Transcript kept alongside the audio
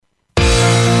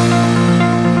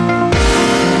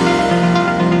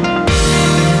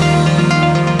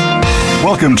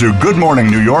Welcome to Good Morning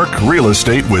New York Real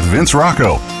Estate with Vince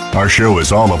Rocco. Our show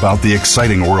is all about the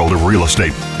exciting world of real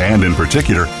estate, and in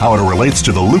particular, how it relates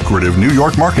to the lucrative New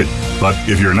York market. But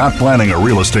if you're not planning a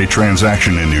real estate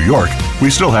transaction in New York, we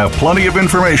still have plenty of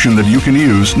information that you can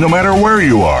use no matter where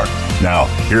you are. Now,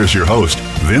 here's your host,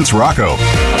 Vince Rocco.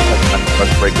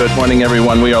 Good morning,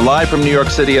 everyone. We are live from New York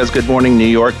City as Good Morning New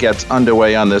York gets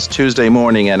underway on this Tuesday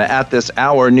morning. And at this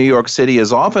hour, New York City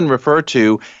is often referred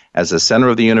to as the center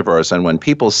of the universe. And when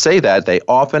people say that, they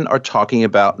often are talking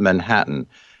about Manhattan.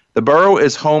 The borough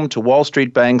is home to Wall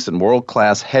Street banks and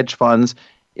world-class hedge funds.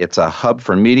 It's a hub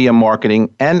for media marketing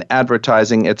and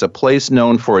advertising. It's a place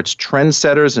known for its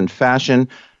trendsetters in fashion,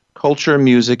 culture,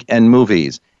 music, and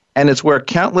movies. And it's where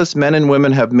countless men and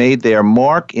women have made their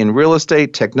mark in real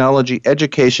estate, technology,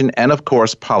 education, and, of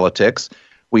course, politics.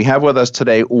 We have with us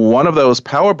today one of those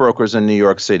power brokers in New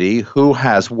York City who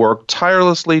has worked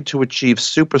tirelessly to achieve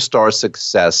superstar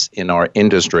success in our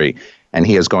industry. And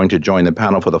he is going to join the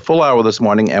panel for the full hour this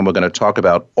morning, and we're going to talk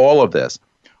about all of this.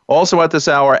 Also at this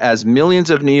hour, as millions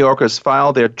of New Yorkers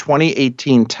file their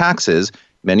 2018 taxes,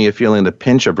 many are feeling the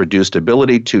pinch of reduced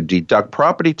ability to deduct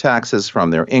property taxes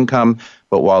from their income.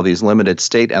 But while these limited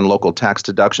state and local tax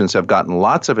deductions have gotten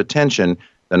lots of attention,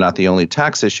 they're not the only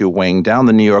tax issue weighing down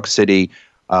the New York City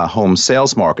home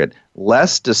sales market.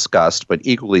 Less discussed, but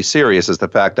equally serious, is the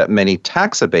fact that many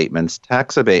tax abatements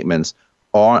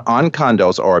on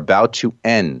condos are about to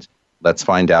end. Let's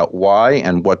find out why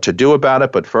and what to do about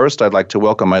it. But first, I'd like to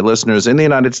welcome my listeners in the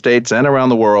United States and around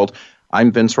the world.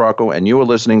 I'm Vince Rocco, and you are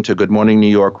listening to Good Morning New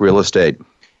York Real Estate.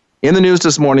 In the news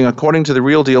this morning, according to The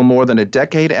Real Deal, more than a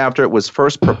decade after it was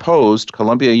first proposed,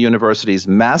 Columbia University's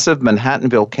massive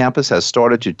Manhattanville campus has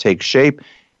started to take shape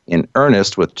in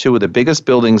earnest, with two of the biggest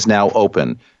buildings now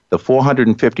open. The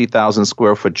 450,000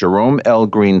 square foot Jerome L.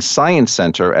 Green Science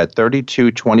Center at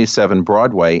 3227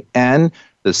 Broadway and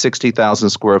the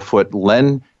 60,000 square foot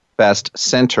Len Fest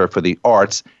Center for the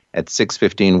Arts at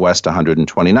 615 West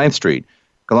 129th Street.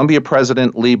 Columbia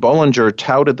President Lee Bollinger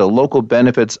touted the local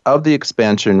benefits of the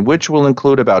expansion, which will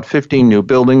include about 15 new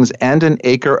buildings and an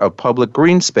acre of public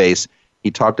green space. He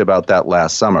talked about that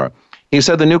last summer. He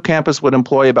said the new campus would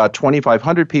employ about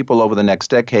 2,500 people over the next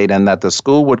decade and that the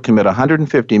school would commit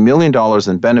 $150 million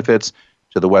in benefits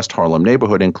to the West Harlem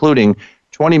neighborhood, including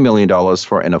 $20 million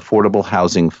for an affordable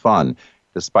housing fund.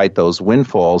 Despite those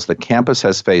windfalls, the campus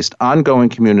has faced ongoing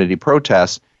community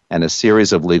protests and a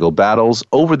series of legal battles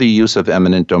over the use of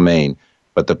eminent domain.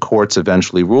 But the courts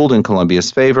eventually ruled in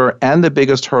Columbia's favor, and the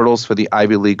biggest hurdles for the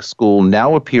Ivy League school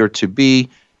now appear to be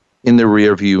in the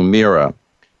rearview mirror.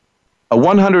 A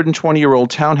 120-year-old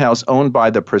townhouse owned by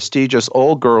the prestigious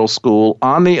all-girls school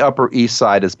on the Upper East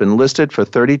Side has been listed for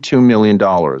 $32 million.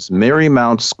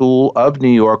 Marymount School of New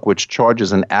York, which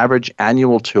charges an average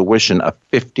annual tuition of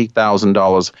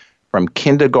 $50,000 from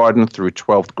kindergarten through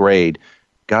 12th grade.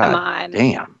 God, come on.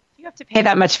 Damn. You have to pay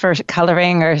that much for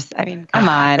coloring come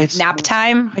on. Nap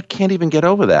time? I can't even get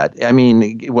over that. I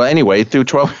mean, well, anyway, through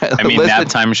 12... nap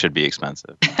time should be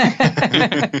expensive.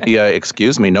 Yeah,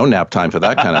 excuse me, no nap time for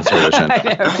that kind of tuition.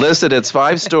 Listed, it's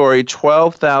 5-story,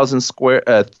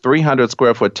 300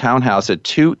 square foot townhouse at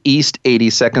 2 East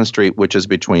 82nd Street, which is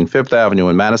between 5th Avenue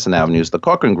and Madison Avenues. The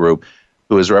Corcoran Group,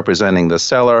 who is representing the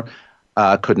seller,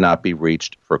 could not be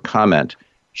reached for comment.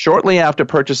 Shortly after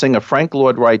purchasing a Frank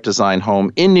Lloyd Wright design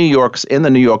home in the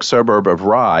New York suburb of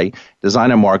Rye,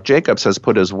 designer Marc Jacobs has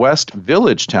put his West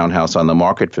Village townhouse on the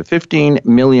market for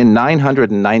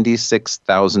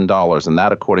 $15,996,000, and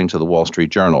that according to the Wall Street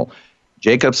Journal.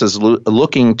 Jacobs is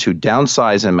looking to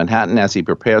downsize in Manhattan as he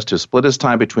prepares to split his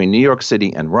time between New York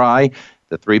City and Rye.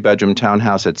 The 3-bedroom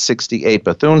townhouse at 68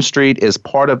 Bethune Street is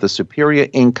part of the Superior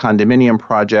Inc. condominium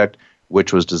project,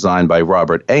 which was designed by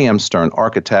Robert A.M. Stern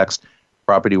Architects.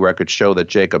 Property records show that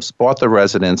Jacobs bought the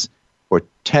residence for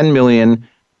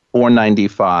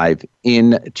 $10,495,000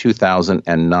 in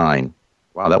 2009.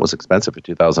 Wow, that was expensive for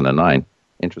 2009.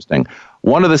 Interesting.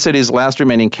 One of the city's last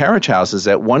remaining carriage houses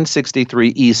at 163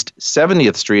 East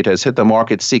 70th Street has hit the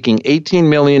market seeking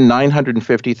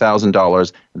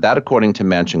 $18,950,000. That according to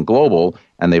Mansion Global,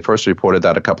 and they first reported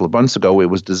that a couple of months ago.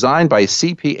 It was designed by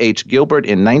C.P.H. Gilbert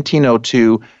in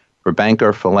 1902 for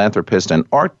banker, philanthropist, and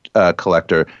art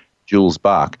collector Jules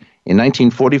Bach. In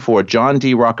 1944, John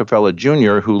D. Rockefeller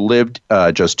Jr., who lived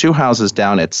just 2 houses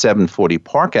down at 740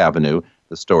 Park Avenue,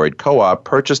 the storied co-op,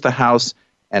 purchased the house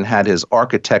and had his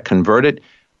architect convert it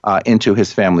into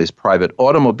his family's private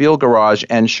automobile garage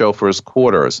and chauffeur's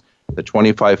quarters. The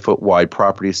 25-foot wide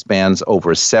property spans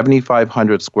over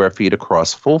 7,500 square feet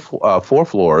across 4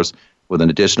 floors, with an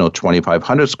additional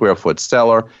 2,500 square foot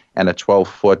cellar and a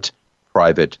 12-foot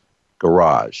private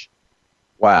garage.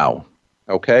 Wow.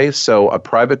 Okay, so a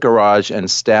private garage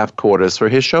and staff quarters for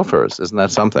his chauffeurs. Isn't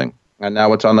that something? And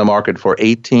now it's on the market for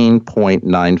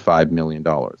 $18.95 million.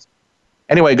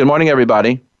 Anyway, good morning,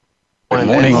 everybody. Good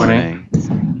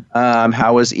morning.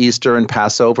 How was Easter and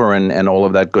Passover and all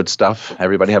of that good stuff?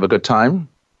 Everybody have a good time?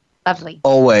 Lovely.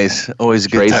 Always a good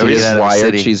Tracy time. is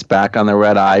wired. She's back on the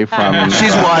red eye from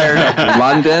She's wired.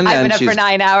 London. I've and been up she's for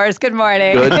 9 hours. Good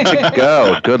morning. good to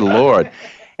go. Good Lord.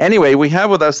 Anyway, we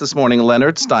have with us this morning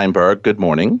Leonard Steinberg. Good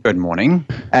morning. Good morning.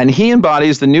 And he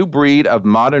embodies the new breed of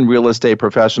modern real estate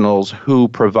professionals who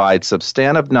provide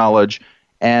substantive knowledge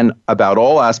and about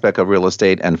all aspects of real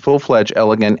estate and full-fledged,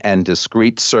 elegant, and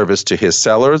discreet service to his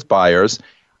sellers, buyers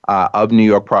of New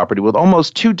York property. With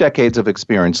almost 2 decades of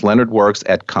experience, Leonard works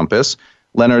at Compass.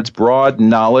 Leonard's broad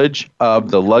knowledge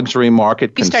of the luxury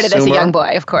market, You started as a young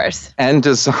boy, of course. and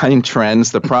design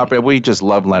trends, the property. We just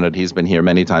love Leonard. He's been here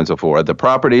many times before. The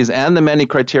properties and the many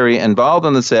criteria involved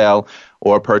in the sale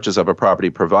or purchase of a property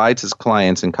provides his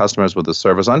clients and customers with a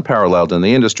service unparalleled in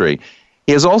the industry.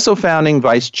 He is also founding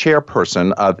vice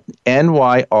chairperson of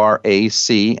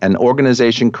NYRAC, an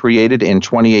organization created in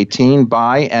 2018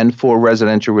 by and for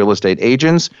residential real estate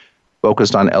agents,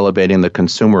 focused on elevating the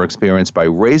consumer experience by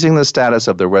raising the status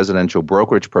of the residential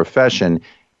brokerage profession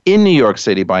in New York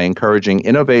City by encouraging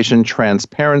innovation,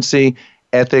 transparency,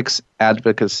 ethics,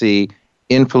 advocacy,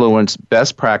 influence,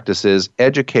 best practices,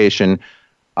 education,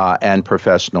 and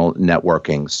professional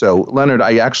networking. So, Leonard,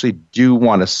 I actually do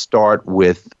want to start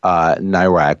with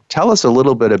NYRAC. Tell us a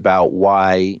little bit about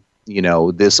why,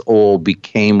 this all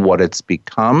became what it's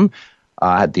become.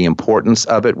 The importance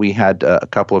of it. We had a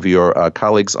couple of your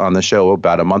colleagues on the show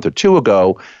about a month or two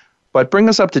ago, but bring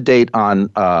us up to date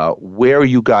on where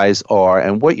you guys are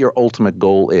and what your ultimate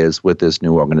goal is with this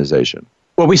new organization.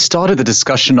 Well, we started the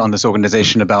discussion on this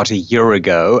organization about a year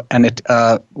ago, and it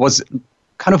was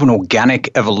kind of an organic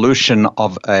evolution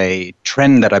of a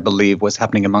trend that I believe was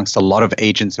happening amongst a lot of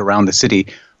agents around the city,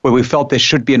 where we felt there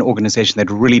should be an organization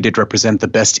that really did represent the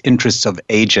best interests of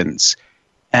agents.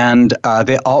 And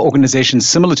there are organizations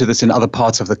similar to this in other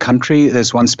parts of the country.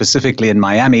 There's one specifically in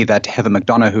Miami that Heather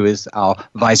McDonough, who is our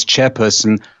vice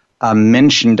chairperson,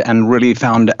 mentioned and really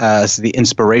found as the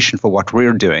inspiration for what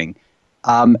we're doing.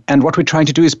 And what we're trying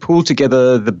to do is pull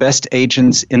together the best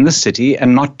agents in the city,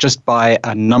 and not just by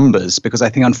numbers, because I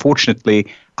think, unfortunately,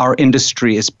 our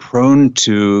industry is prone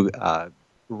to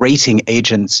rating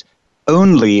agents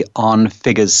only on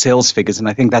figures, sales figures. And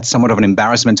I think that's somewhat of an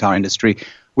embarrassment to our industry.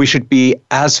 We should be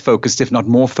as focused, if not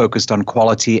more focused, on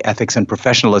quality, ethics, and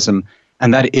professionalism.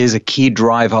 And that is a key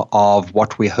driver of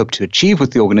what we hope to achieve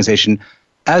with the organization.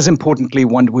 As importantly,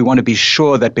 we want to be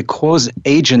sure that because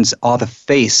agents are the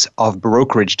face of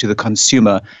brokerage to the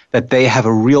consumer, that they have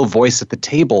a real voice at the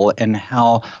table in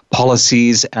how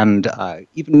policies and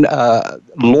even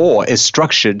law is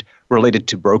structured related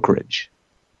to brokerage.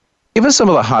 Give us some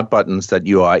of the hot buttons that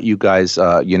you guys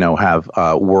have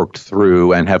worked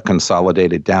through and have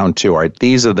consolidated down to. All right,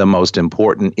 these are the most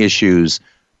important issues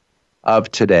of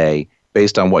today,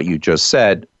 based on what you just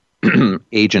said.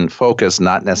 Agent focused,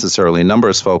 not necessarily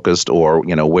numbers focused, or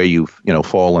where you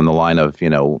fall in the line of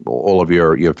all of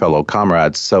your fellow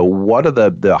comrades. So, what are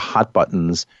the hot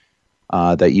buttons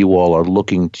that you all are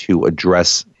looking to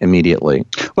address immediately?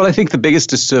 Well, I think the biggest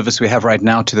disservice we have right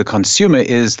now to the consumer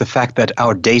is the fact that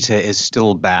our data is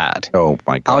still bad. Oh,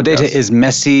 my God. Our data is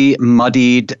messy,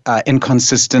 muddied,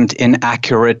 inconsistent,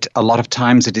 inaccurate. A lot of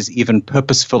times it is even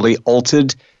purposefully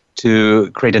altered to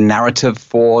create a narrative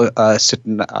for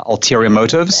certain ulterior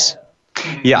motives.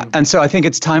 Yeah, and so I think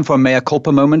it's time for a mea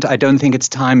culpa moment. I don't think it's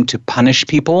time to punish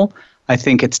people. I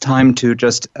think it's time to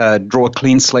just draw a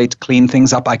clean slate, clean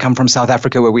things up. I come from South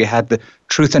Africa, where we had the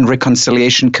Truth and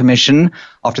Reconciliation Commission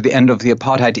after the end of the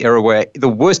apartheid era, where the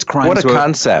worst crimes were... What a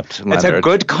concept, Leonard. It's a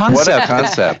good concept. What a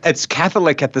concept. It's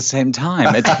Catholic at the same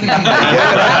time. There's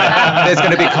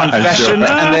going to be confession,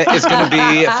 and there is going to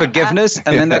be forgiveness,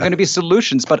 and then there are going to be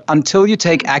solutions. But until you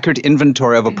take accurate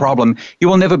inventory of a problem, you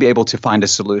will never be able to find a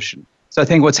solution. So I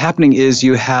think what's happening is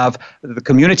you have the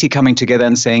community coming together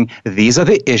and saying, these are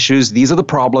the issues, these are the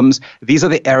problems, these are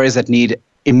the areas that need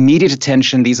immediate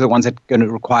attention, these are the ones that are going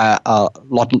to require a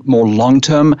lot more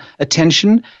long-term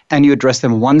attention, and you address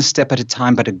them one step at a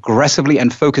time, but aggressively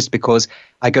and focused, because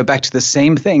I go back to the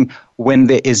same thing. When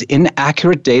there is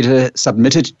inaccurate data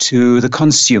submitted to the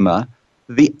consumer,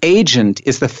 the agent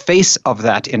is the face of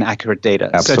that inaccurate data.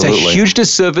 Absolutely. So it's a huge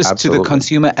disservice Absolutely. to the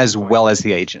consumer as well as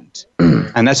the agent.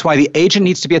 And that's why the agent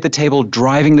needs to be at the table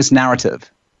driving this narrative.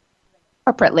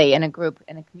 corporately in a group,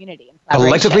 in a community.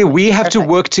 Collectively, we have to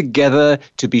work together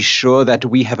to be sure that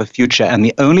we have a future. And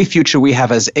the only future we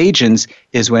have as agents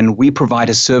is when we provide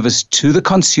a service to the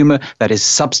consumer that is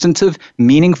substantive,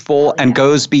 meaningful, and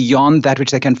goes beyond that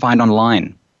which they can find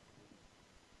online.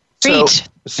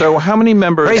 So how many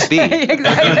members? Praise be.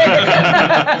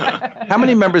 How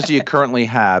many members do you currently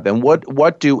have, and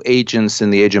what do agents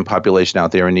in the agent population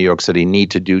out there in New York City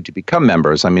need to do to become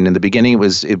members? I mean, in the beginning, it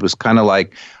was kind of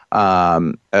like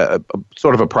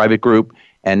sort of a private group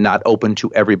and not open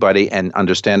to everybody, and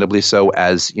understandably so.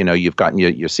 As you know, you've gotten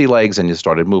your sea legs and you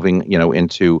started moving,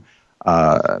 into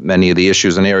many of the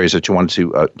issues and areas that you wanted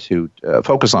to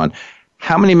focus on.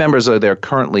 How many members are there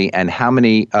currently, and how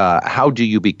do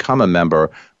you become a member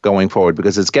going forward?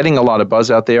 Because it's getting a lot of buzz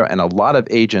out there, and a lot of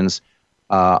agents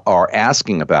are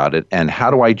asking about it. And how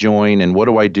do I join, and what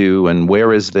do I do, and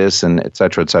where is this, and et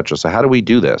cetera, et cetera. So how do we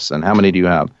do this, and how many do you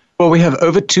have? Well, we have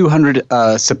over 200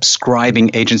 subscribing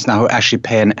agents now who actually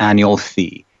pay an annual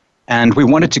fee. And we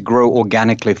wanted to grow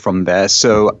organically from there.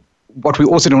 So what we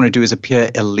also don't want to do is appear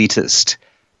elitist.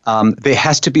 There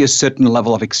has to be a certain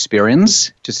level of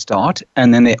experience to start,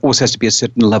 and then there also has to be a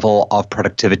certain level of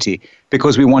productivity,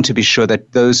 because we want to be sure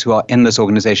that those who are in this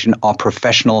organization are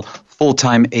professional,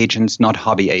 full-time agents, not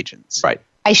hobby agents. Right.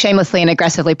 I shamelessly and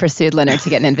aggressively pursued Leonard to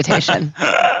get an invitation.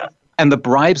 And the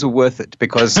bribes are worth it,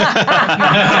 because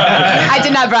I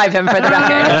did not bribe him, for the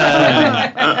record.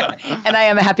 And I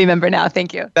am a happy member now.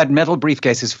 Thank you. That metal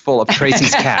briefcase is full of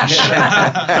Tracy's cash.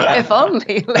 If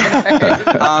only, Leonard.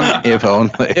 If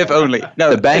only. If only.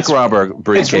 No, the bank robber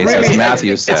briefcase, as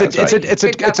Matthew said.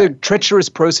 It's a treacherous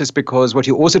process, because what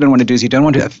you also don't want to do is you don't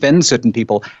want to offend certain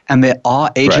people. And there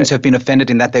are agents who have been offended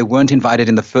in that they weren't invited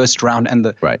in the first round. And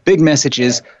the big message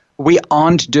is, we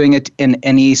aren't doing it in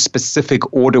any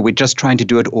specific order. We're just trying to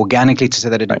do it organically so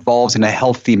that it evolves in a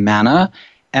healthy manner.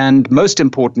 And most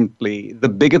importantly, the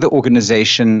bigger the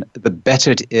organization, the better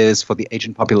it is for the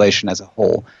agent population as a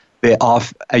whole. There are,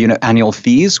 annual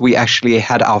fees. We actually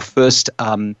had our first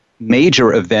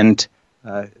major event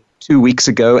 2 weeks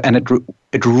ago, and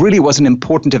it really was an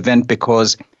important event,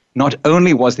 because not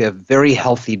only was there a very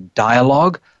healthy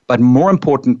dialogue, but more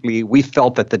importantly, we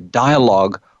felt that the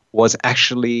dialogue was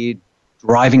actually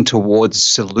driving towards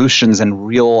solutions and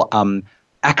real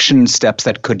action steps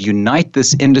that could unite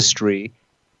this industry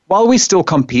while we still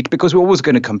compete, because we're always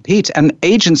going to compete. And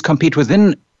agents compete with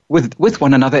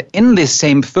one another in the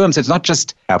same firms. It's not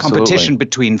just competition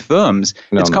between firms.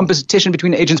 It's competition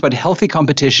between agents, but healthy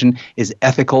competition is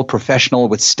ethical, professional,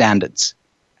 with standards.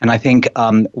 And I think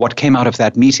what came out of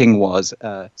that meeting was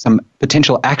some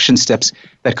potential action steps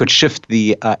that could shift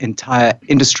the entire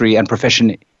industry and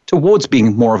profession towards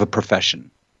being more of a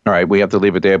profession. All right, we have to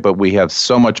leave it there, but we have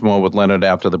so much more with Leonard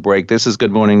after the break. This is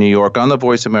Good Morning New York on the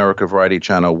Voice America Variety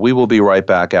Channel. We will be right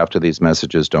back after these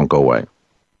messages. Don't go away.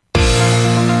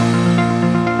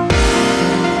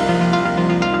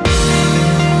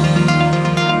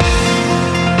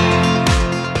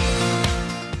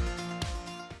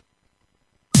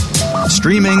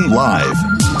 Streaming live,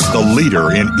 the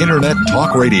leader in Internet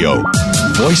talk radio,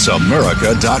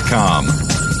 VoiceAmerica.com.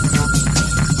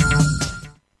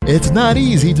 It's not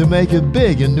easy to make it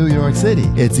big in New York City.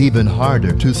 It's even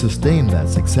harder to sustain that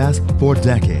success for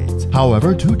decades.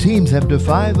 However, two teams have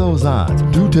defied those odds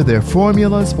due to their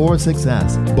formulas for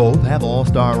success. Both have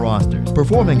all-star rosters,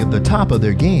 performing at the top of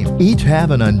their game. Each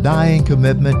have an undying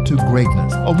commitment to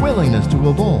greatness, a willingness to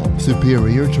evolve,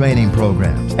 superior training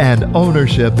programs, and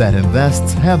ownership that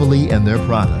invests heavily in their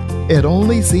product. It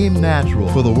only seemed natural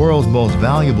for the world's most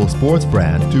valuable sports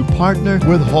brand to partner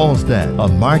with Halstead, a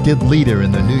market leader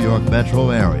in the New York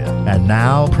metro area, and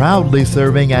now proudly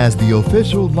serving as the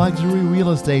official luxury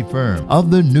real estate firm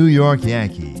of the New York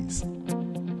Yankees.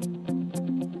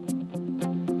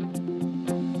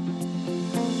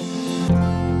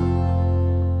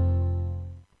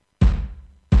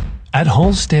 At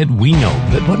Halstead, we know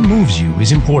that what moves you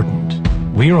is important.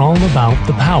 We're all about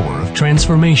the power of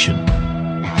transformation.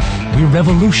 We're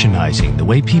revolutionizing the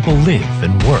way people live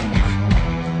and work.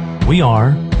 We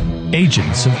are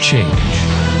agents of change.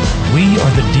 We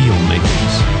are the deal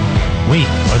makers. We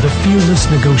are the fearless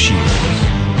negotiators.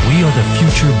 We are the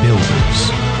future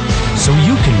builders. So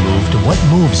you can move to what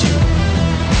moves you.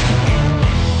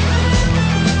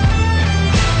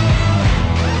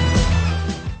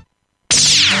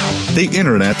 The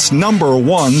Internet's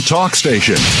 #1 talk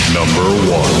station.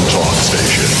 #1 talk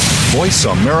station.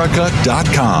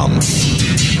 VoiceAmerica.com.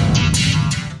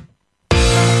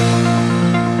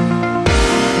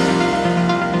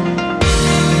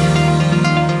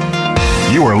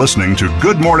 You are listening to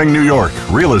Good Morning New York,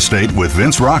 Real Estate with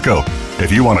Vince Rocco.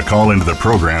 If you want to call into the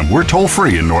program, we're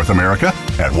toll-free in North America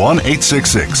at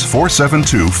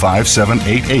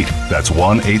 1-866-472-5788. That's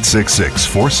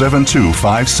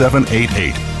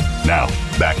 1-866-472-5788. Now,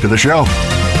 back to the show.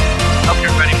 Okay,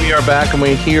 everybody, we are back, and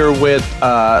we're here with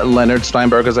Leonard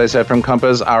Steinberg, as I said, from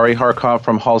Compass, Ari Harkov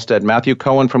from Halstead, Matthew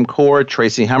Cohen from Core,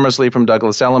 Tracy Hammersley from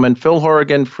Douglas Elliman, Phil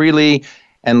Horrigan, Freely,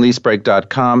 and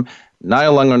LeaseBreak.com,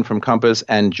 Niall Lundgren from Compass,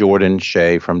 and Jordan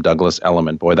Shea from Douglas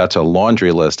Elliman. Boy, that's a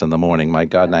laundry list in the morning. My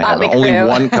God, and I had only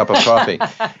one cup of coffee.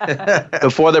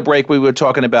 Before the break, we were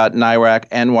talking about NYRAC,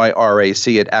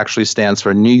 NYRAC. It actually stands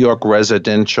for New York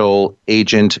Residential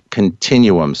Agent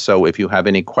Continuum. So if you have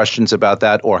any questions about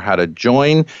that or how to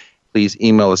join, please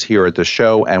email us here at the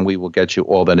show, and we will get you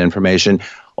all that information.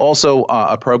 Also,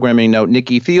 a programming note,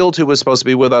 Nikki Field, who was supposed to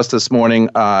be with us this morning,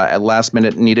 at last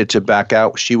minute needed to back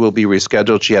out. She will be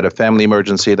rescheduled. She had a family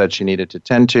emergency that she needed to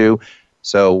tend to.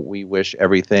 So we wish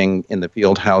everything in the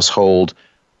Field household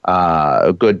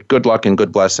good luck and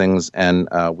good blessings. And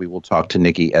we will talk to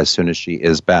Nikki as soon as she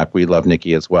is back. We love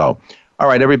Nikki as well. All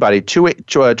right, everybody,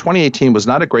 2018 was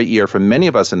not a great year for many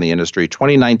of us in the industry.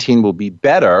 2019 will be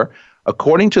better,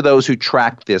 according to those who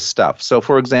track this stuff. So,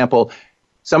 for example,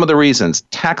 some of the reasons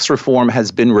tax reform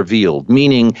has been revealed,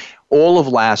 meaning all of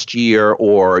last year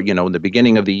or, in the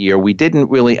beginning of the year, we didn't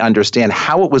really understand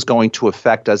how it was going to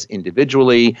affect us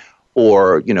individually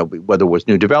or, whether it was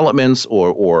new developments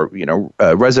or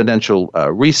residential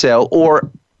resale or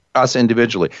us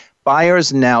individually.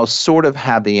 Buyers now sort of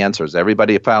have the answers.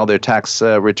 Everybody filed their tax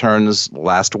returns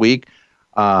last week.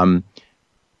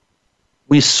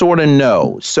 We sort of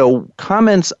know. So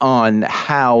comments on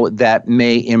how that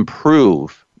may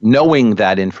improve knowing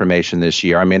that information this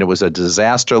year. I mean, it was a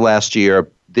disaster last year.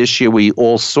 This year, we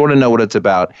all sort of know what it's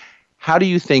about. How do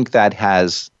you think that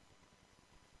has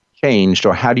changed,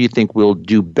 or how do you think we'll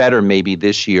do better maybe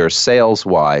this year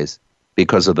sales-wise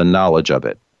because of the knowledge of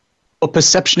it? Well,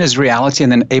 perception is reality,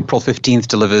 and then April 15th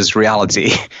delivers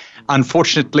reality.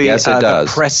 Unfortunately, yes, it does.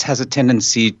 The press has a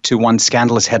tendency to want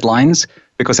scandalous headlines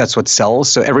because that's what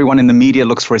sells. So everyone in the media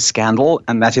looks for a scandal,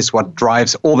 and that is what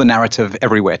drives all the narrative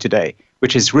everywhere today,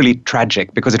 which is really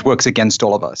tragic because it works against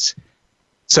all of us.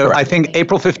 So correct. I think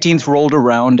April 15th rolled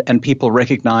around and people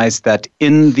recognized that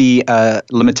in the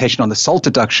limitation on the SALT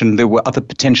deduction, there were other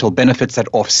potential benefits that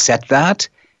offset that.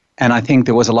 And I think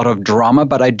there was a lot of drama,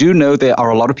 but I do know there are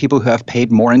a lot of people who have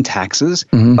paid more in taxes,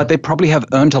 but they probably have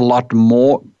earned a lot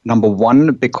more, number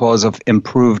one, because of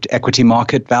improved equity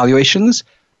market valuations,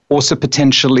 also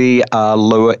potentially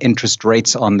lower interest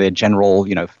rates on their general,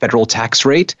 federal tax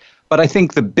rate. But I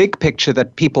think the big picture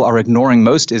that people are ignoring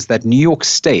most is that New York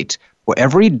State, for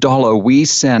every dollar we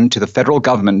send to the federal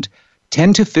government,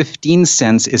 10 to 15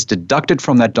 cents is deducted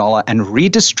from that dollar and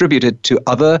redistributed to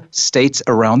other states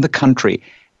around the country.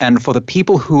 And for the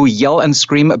people who yell and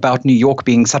scream about New York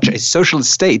being such a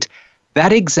socialist state,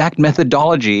 that exact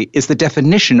methodology is the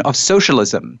definition of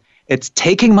socialism. It's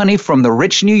taking money from the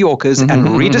rich New Yorkers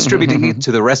and redistributing it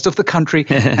to the rest of the country,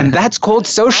 and that's called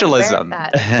socialism.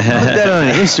 I put that on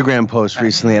an Instagram post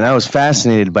recently, and I was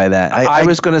fascinated by that. I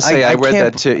was going to say, I read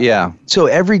that too, yeah. So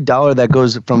every dollar that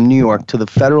goes from New York to the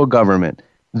federal government,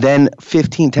 then 10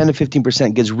 to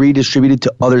 15% gets redistributed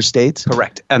to other states?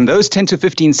 Correct. And those 10 to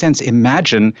 15 cents,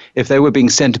 imagine if they were being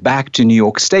sent back to New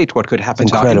York State, what could happen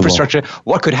to our infrastructure,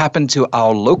 what could happen to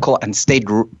our local and state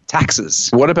taxes.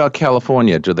 What about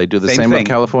California? Do they do the same with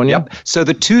California? Yep. So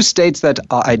the two states that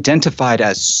are identified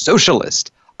as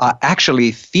socialist are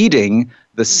actually feeding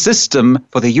the system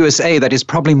for the USA that is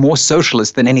probably more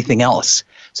socialist than anything else.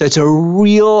 So it's a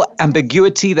real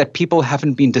ambiguity that people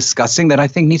haven't been discussing that I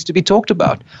think needs to be talked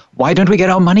about. Why don't we get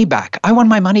our money back? I want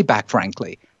my money back,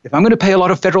 frankly. If I'm going to pay a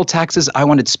lot of federal taxes, I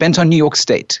want it spent on New York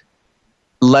State.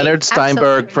 Leonard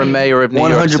Steinberg for mayor of New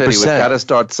York City. We've got to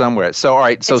start somewhere. So, all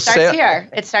right. So It starts here.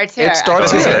 It starts here.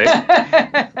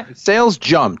 Sales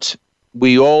jumped.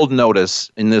 We all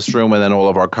notice in this room and then all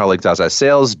of our colleagues outside,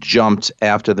 sales jumped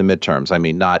after the midterms. I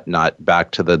mean, not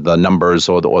back to the numbers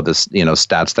or the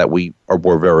stats that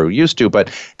were very used to, but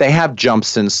they have jumped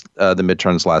since the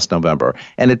midterms last November.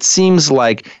 And it seems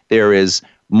like there is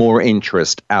more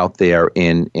interest out there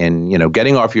in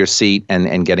getting off your seat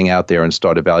and getting out there and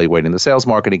start evaluating the sales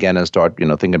market again and start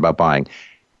thinking about buying.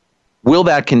 Will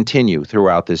that continue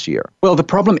throughout this year? Well, the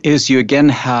problem is you again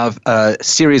have a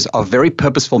series of very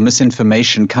purposeful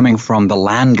misinformation coming from the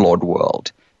landlord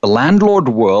world. The landlord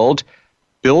world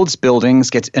builds buildings,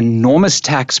 gets enormous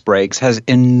tax breaks, has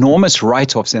enormous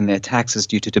write-offs in their taxes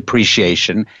due to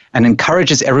depreciation, and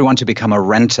encourages everyone to become a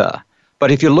renter. But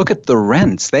if you look at the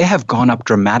rents, they have gone up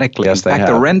dramatically. Yes, in fact,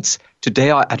 the rents today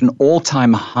are at an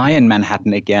all-time high in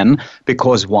Manhattan again.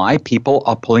 Because why? People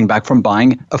are pulling back from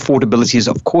buying. Affordability is,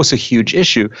 of course, a huge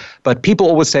issue. But people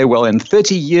always say, well, in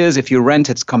 30 years, if you rent,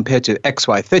 it's compared to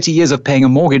XY, 30 years of paying a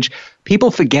mortgage.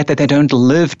 People forget that they don't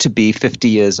live to be 50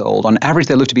 years old. On average,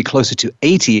 they live to be closer to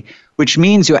 80, which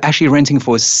means you're actually renting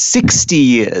for 60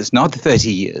 years, not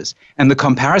 30 years. And the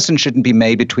comparison shouldn't be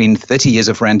made between 30 years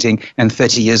of renting and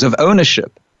 30 years of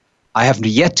ownership. I have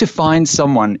yet to find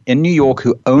someone in New York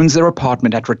who owns their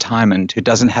apartment at retirement who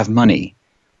doesn't have money.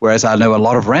 Whereas I know a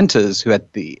lot of renters who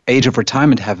at the age of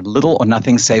retirement have little or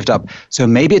nothing saved up. So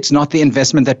maybe it's not the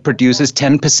investment that produces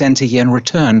 10% a year in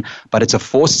return, but it's a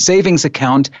forced savings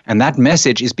account, and that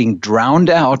message is being drowned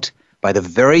out by the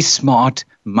very smart,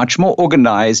 much more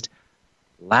organized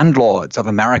landlords of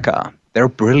America. They're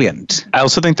brilliant. I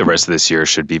also think the rest of this year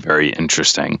should be very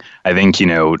interesting. I think,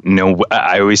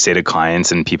 I always say to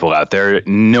clients and people out there,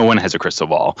 no one has a crystal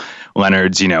ball.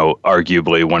 Leonard's,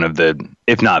 arguably one of the,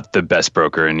 if not the best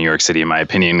broker in New York City, in my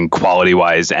opinion,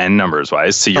 quality-wise and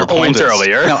numbers-wise. To your point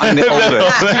earlier. No, I'm the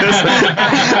oldest.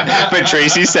 But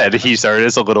Tracy said he started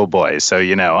as a little boy, so,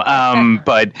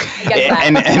 but,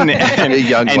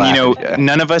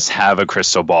 none of us have a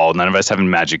crystal ball. None of us have a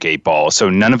magic 8 ball. So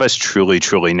none of us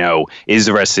truly know, is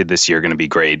the rest of this year going to be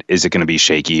great? Is it going to be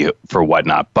shaky for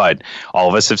whatnot? But all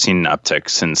of us have seen an uptick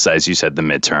since, as you said, the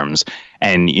midterms.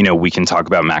 And, we can talk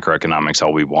about macroeconomics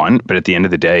all we want, but at the end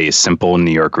of the day, simple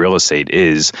New York real estate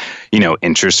is,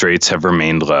 interest rates have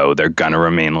remained low. They're going to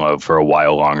remain low for a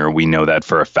while longer. We know that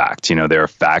for a fact. There are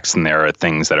facts and there are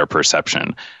things that are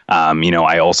perception.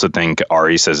 I also think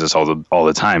Ari says this all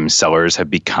the time. Sellers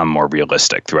have become more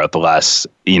realistic throughout the last,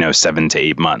 7 to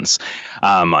 8 months.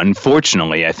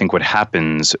 Unfortunately, I think what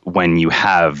happens when you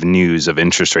have news of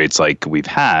interest rates like we've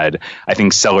had, I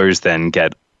think sellers then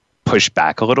get push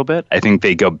back a little bit. I think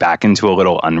they go back into a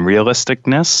little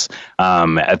unrealisticness.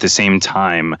 At the same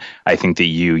time, I think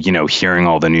that hearing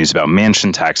all the news about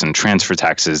mansion tax and transfer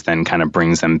taxes then kind of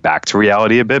brings them back to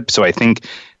reality a bit. So I think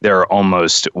they're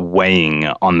almost weighing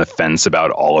on the fence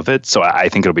about all of it. So I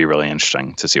think it'll be really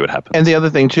interesting to see what happens. And the other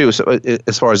thing, too, so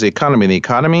as far as the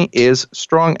economy is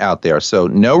strong out there. So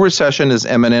no recession is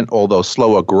imminent, although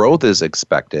slower growth is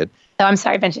expected. So I'm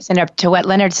sorry, Ben, just to interrupt. To what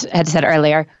Leonard had said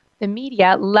earlier, the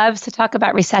media loves to talk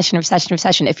about recession.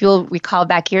 If you'll recall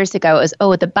back years ago, it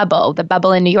was, the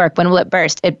bubble in New York. When will it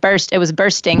burst? It was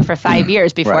bursting for 5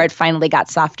 years before it finally got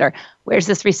softer. Where's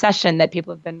this recession that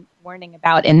people have been warning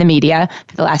about in the media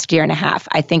for the last year and a half?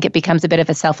 I think it becomes a bit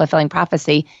of a self-fulfilling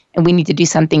prophecy, and we need to do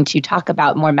something to talk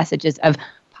about more messages of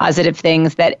positive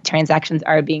things, that transactions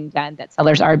are being done, that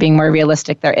sellers are being more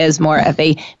realistic. There is more of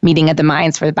a meeting of the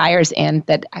minds for the buyers, and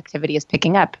that activity is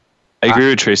picking up. I agree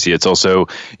with Tracy. It's also,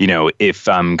 if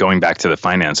going back to the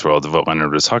finance world of what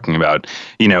Leonard was talking about,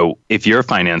 if you're a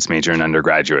finance major and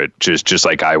undergraduate, just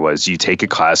like I was, you take a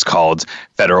class called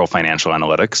Federal Financial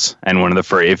Analytics. And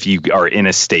if you are in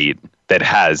a state that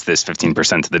has this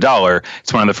 15% to the dollar,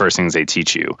 it's one of the first things they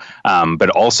teach you.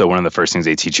 But also one of the first things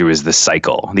they teach you is the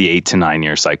cycle, the 8 to 9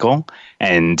 year cycle.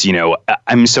 And,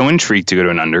 I'm so intrigued to go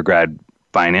to an undergrad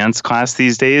finance class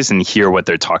these days and hear what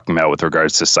they're talking about with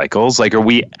regards to cycles. Like,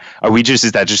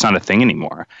 is that just not a thing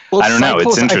anymore? Well, I don't know.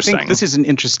 It's interesting. I think this is an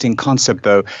interesting concept,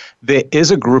 though. There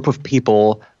is a group of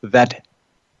people that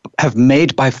have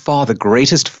made by far the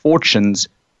greatest fortunes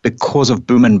because of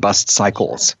boom and bust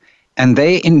cycles. And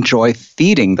they enjoy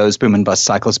feeding those boom and bust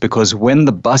cycles because when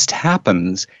the bust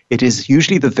happens, it is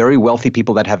usually the very wealthy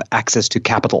people that have access to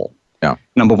capital. Yeah.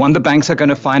 Number one, the banks are going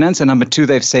to finance. And number two,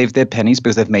 they've saved their pennies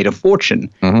because they've made a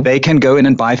fortune. Mm-hmm. They can go in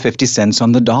and buy 50 cents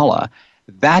on the dollar.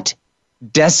 That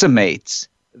decimates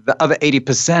the other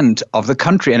 80% of the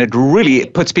country. And it really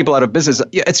puts people out of business.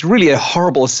 It's really a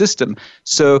horrible system.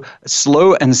 So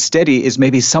slow and steady is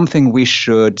maybe something we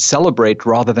should celebrate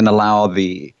rather than allow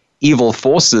the evil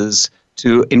forces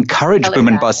to encourage boom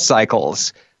and bust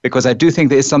cycles. Because I do think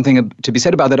there is something to be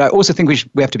said about that. I also think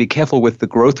we have to be careful with the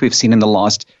growth we've seen in the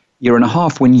last year and a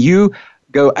half. When you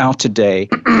go out today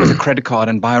with a credit card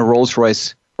and buy a Rolls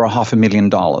Royce for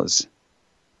 $500,000,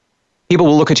 people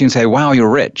will look at you and say, wow, you're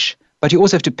rich. But you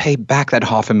also have to pay back that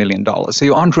 $500,000. So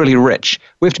you aren't really rich.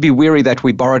 We have to be wary that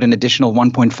we borrowed an additional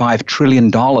 $1.5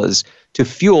 trillion to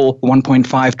fuel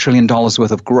 $1.5 trillion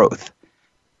worth of growth.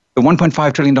 The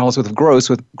 $1.5 trillion worth of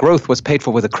growth was paid for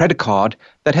with a credit card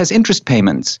that has interest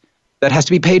payments that has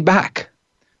to be paid back.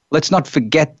 Let's not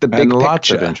forget the big picture. And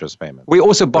lots of interest payments. We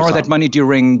also borrow that money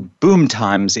during boom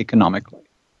times economically.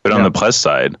 But on the plus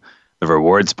side, the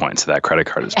rewards points of that credit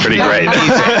card is pretty great.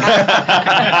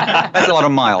 That's a lot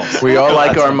of miles. We all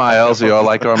like our miles.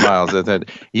 The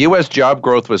U.S. job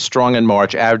growth was strong in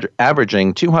March,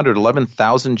 averaging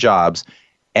 211,000 jobs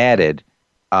added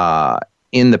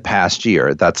in the past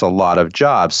year. That's a lot of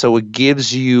jobs. So it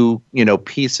gives you,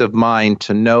 peace of mind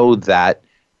to know that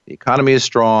the economy is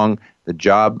strong, the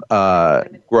job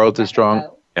growth is strong.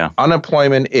 Yeah.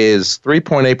 Unemployment is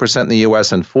 3.8% in the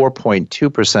U.S. and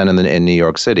 4.2% in New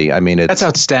York City. I mean, that's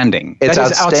outstanding. It's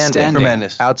outstanding.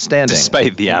 Tremendous. Outstanding.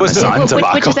 Despite the Amazon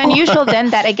debacle. Which is unusual then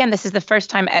that, again, this is the first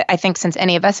time, I think, since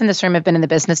any of us in this room have been in the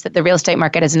business that the real estate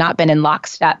market has not been in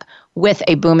lockstep with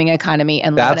a booming economy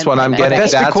and that's what I'm getting.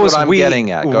 That's because what I'm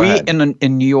getting at. Go ahead.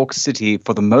 in New York City,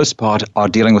 for the most part, are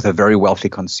dealing with a very wealthy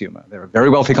consumer. They're a very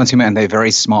wealthy consumer and they're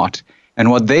very smart. And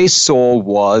what they saw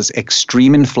was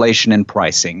extreme inflation in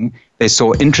pricing. They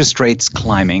saw interest rates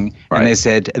climbing, and they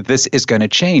said, this is going to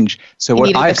change. So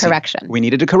we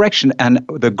needed a correction. And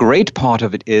the great part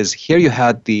of it is here you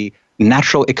had the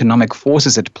natural economic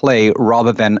forces at play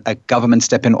rather than a government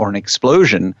step in or an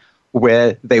explosion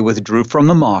where they withdrew from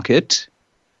the market,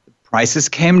 prices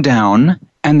came down,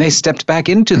 and they stepped back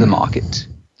into the market.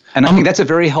 And I think that's a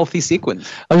very healthy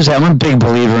sequence. I was I'm a big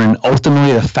believer in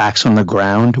ultimately the facts on the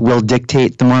ground will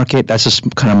dictate the market. That's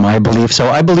just kind of my belief. So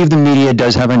I believe the media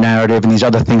does have a narrative and these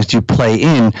other things do play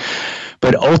in.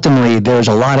 But ultimately, there's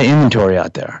a lot of inventory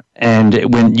out there. And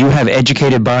when you have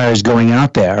educated buyers going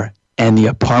out there and the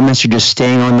apartments are just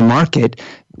staying on the market,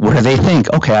 what do they think?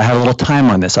 Okay, I have a little time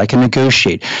on this. I can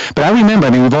negotiate. But I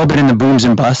remember, we've all been in the booms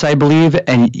and busts, I believe.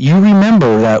 And you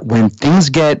remember that when things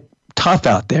get tough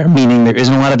out there, meaning there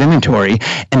isn't a lot of inventory,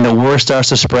 and the word starts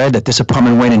to spread that this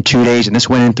apartment went in 2 days and this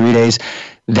went in 3 days,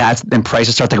 then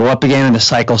prices start to go up again and the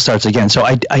cycle starts again. So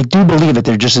I do believe that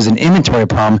there just is an inventory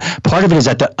problem. Part of it is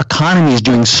that the economy is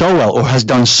doing so well or has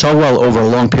done so well over a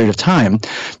long period of time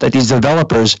that these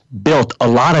developers built a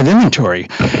lot of inventory.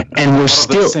 And we're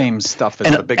still the same stuff is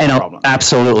the big problem.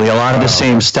 Absolutely. A lot of the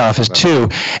same stuff is too.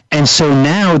 And so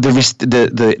now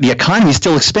the economy is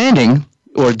still expanding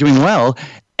or doing well,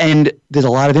 and there's a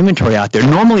lot of inventory out there.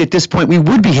 Normally, at this point, we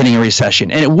would be hitting a recession,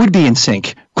 and it would be in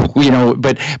sync, but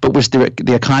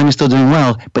the economy is still doing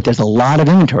well, but there's a lot of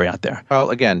inventory out there. Well,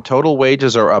 again, total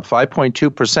wages are up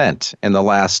 5.2% in the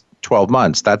last 12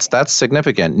 months. That's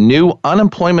significant. New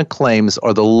unemployment claims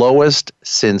are the lowest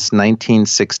since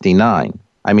 1969.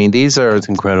 These are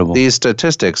incredible. These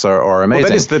statistics are amazing.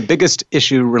 Well, that is the biggest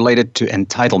issue related to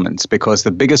entitlements, because the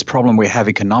biggest problem we have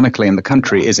economically in the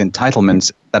country is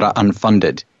entitlements that are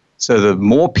unfunded. So the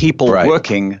more people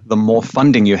working, the more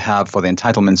funding you have for the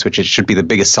entitlements, which should be the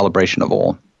biggest celebration of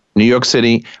all. New York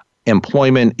City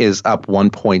employment is up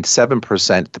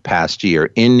 1.7% the past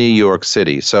year in New York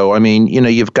City. So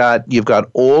you've got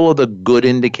all of the good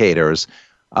indicators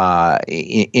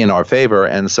in our favor.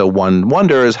 And so one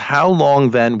wonders, how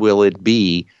long then will it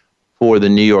be for the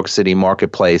New York City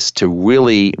marketplace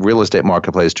real estate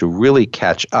marketplace to really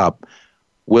catch up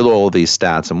with all of these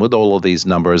stats and with all of these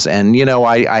numbers? And,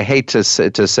 I hate to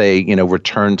say,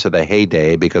 return to the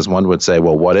heyday, because one would say,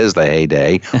 well, what is the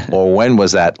heyday? Or when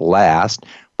was that last?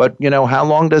 But, how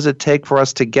long does it take for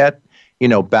us to get,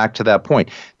 back to that point?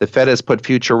 The Fed has put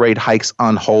future rate hikes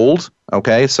on hold.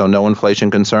 Okay, so no inflation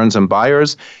concerns, and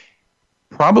buyers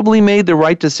probably made the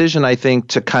right decision, I think,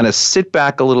 to kind of sit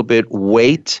back a little bit,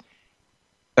 wait.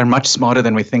 They're much smarter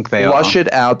than we think they are. Flush it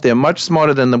out. They're much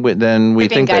smarter than we think they are.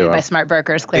 Being guided by smart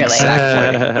brokers, clearly.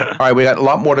 Exactly. All right, we got a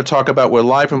lot more to talk about. We're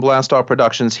live from Blast Off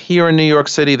Productions here in New York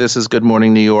City. This is Good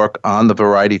Morning New York on the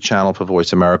Variety Channel for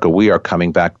Voice America. We are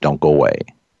coming back. Don't go away.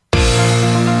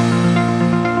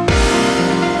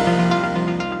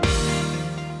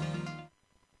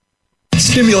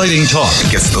 Stimulating talk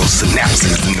gets those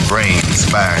synapses in the brain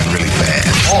firing really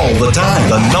fast. All the time.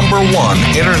 The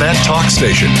 #1 internet talk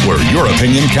station where your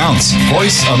opinion counts.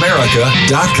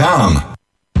 VoiceAmerica.com.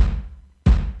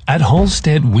 At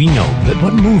Halstead, we know that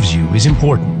what moves you is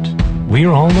important.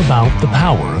 We're all about the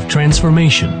power of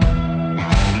transformation.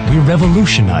 We're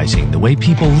revolutionizing the way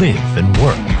people live and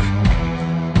work.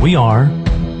 We are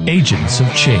agents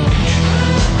of change.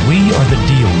 We are the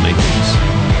deal makers.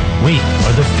 We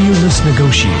are the fearless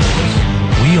negotiators.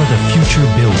 We are the future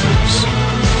builders.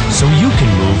 So you can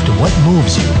move to what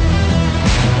moves you.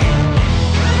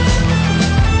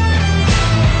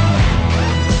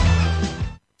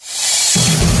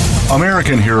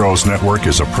 American Heroes Network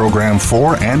is a program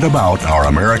for and about our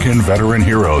American veteran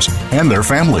heroes and their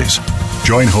families.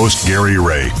 Join host Gary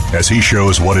Ray as he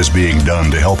shows what is being done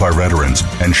to help our veterans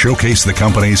and showcase the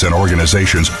companies and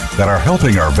organizations that are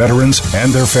helping our veterans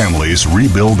and their families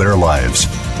rebuild their lives.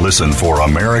 Listen for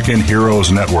American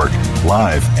Heroes Network,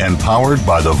 live and powered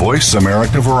by the Voice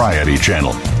America Variety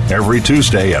Channel, every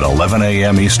Tuesday at 11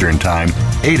 a.m. Eastern Time,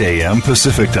 8 a.m.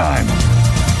 Pacific Time.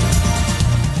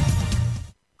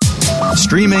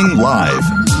 Streaming live,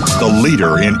 the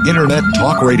leader in Internet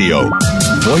Talk Radio,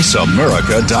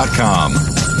 VoiceAmerica.com.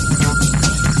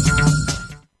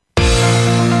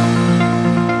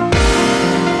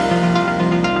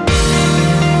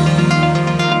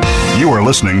 You are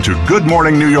listening to Good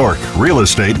Morning New York, Real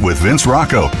Estate with Vince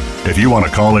Rocco. If you want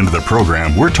to call into the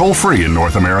program, we're toll-free in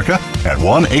North America at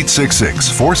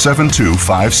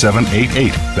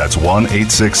 1-866-472-5788. That's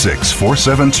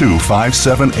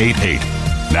 1-866-472-5788.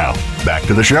 Now, back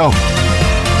to the show.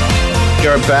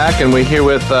 We're back, and we're here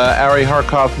with Ari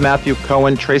Harkov, Matthew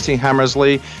Cohen, Tracy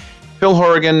Hammersley, Phil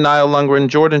Horrigan, Niall Lundgren,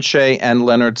 Jordan Shea, and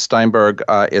Leonard Steinberg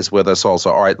is with us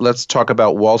also. All right, let's talk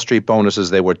about Wall Street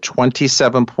bonuses. They were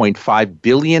 $27.5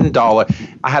 billion.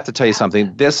 I have to tell you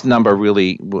something. This number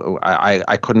really,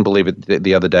 I couldn't believe it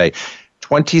the other day.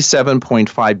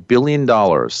 $27.5 billion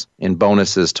in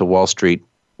bonuses to Wall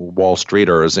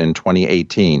Streeters in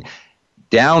 2018.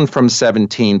 Down from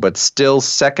 17, but still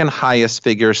second highest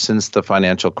figure since the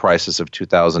financial crisis of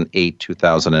 2008,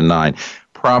 2009.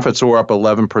 Profits were up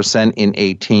 11% in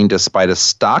 18, despite a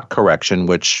stock correction,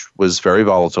 which was very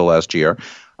volatile last year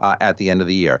at the end of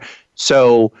the year.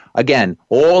 So again,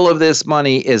 all of this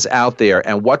money is out there.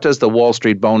 And what does the Wall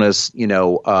Street bonus,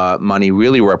 money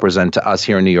really represent to us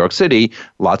here in New York City?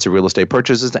 Lots of real estate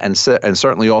purchases, and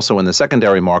certainly also in the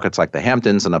secondary markets like the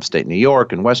Hamptons and upstate New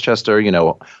York and Westchester,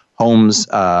 homes,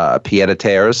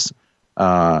 pied-à-terres,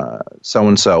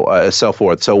 so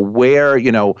forth. So where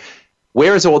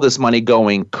is all this money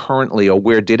going currently, or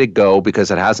where did it go?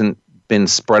 Because it hasn't been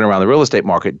spread around the real estate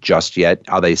market just yet.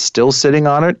 Are they still sitting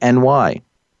on it, and why?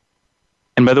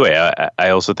 And by the way, I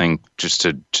also think just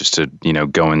to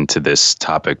go into this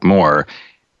topic more,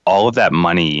 all of that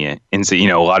money,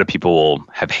 a lot of people will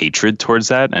have hatred towards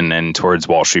that and towards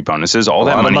Wall Street bonuses. All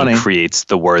that money creates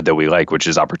the word that we like, which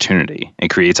is opportunity. It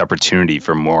creates opportunity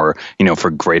for more,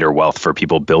 for greater wealth, for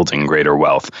people building greater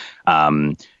wealth.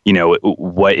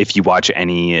 What if you watch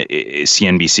any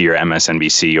CNBC or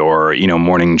MSNBC or,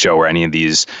 Morning Joe or any of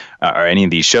these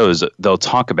shows, they'll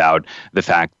talk about the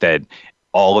fact that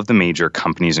all of the major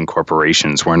companies and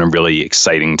corporations were in a really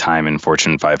exciting time in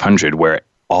Fortune 500 where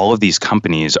all of these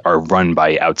companies are run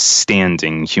by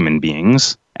outstanding human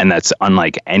beings, and that's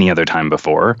unlike any other time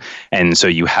before. And so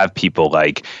you have people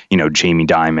like, Jamie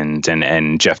Dimon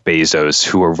and Jeff Bezos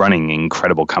who are running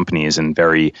incredible companies in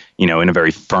very, in a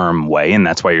very firm way. And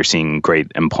that's why you're seeing great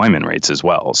employment rates as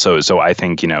well. So I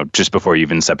think, just before you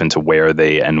even step into where are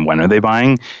they and when are they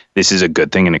buying, this is a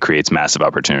good thing and it creates massive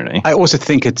opportunity. I also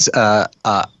think it's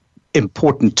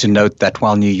important to note that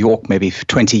while New York maybe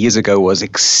 20 years ago was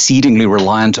exceedingly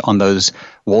reliant on those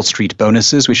Wall Street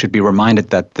bonuses, we should be reminded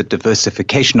that the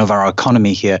diversification of our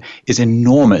economy here is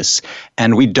enormous.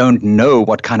 And we don't know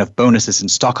what kind of bonuses and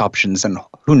stock options and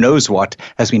who knows what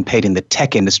has been paid in the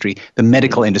tech industry, the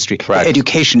medical industry, the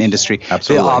education industry.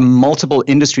 Absolutely. There are multiple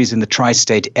industries in the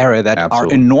tri-state area that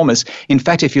are enormous. In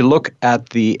fact, if you look at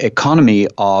the economy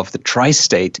of the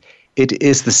tri-state, it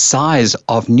is the size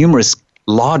of numerous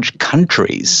large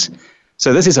countries.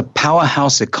 So this is a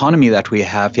powerhouse economy that we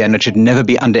have here, and it should never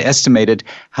be underestimated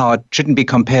how it shouldn't be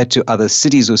compared to other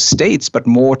cities or states, but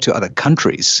more to other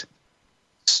countries.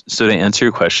 So to answer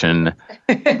your question,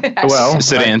 I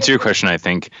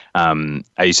think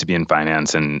I used to be in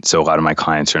finance, and so a lot of my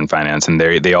clients are in finance, and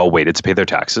they all waited to pay their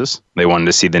taxes. They wanted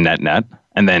to see the net.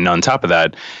 And then on top of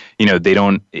that,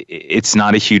 it's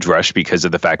not a huge rush because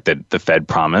of the fact that the Fed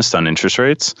promised on interest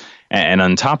rates. And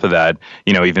on top of that,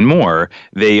 even more,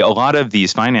 a lot of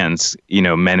these finance,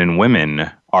 men and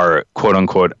women are quote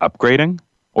unquote upgrading,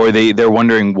 or they're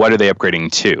wondering what are they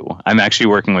upgrading to. I'm actually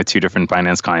working with two different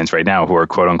finance clients right now who are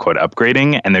quote unquote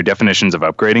upgrading, and their definitions of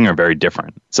upgrading are very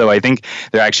different. So I think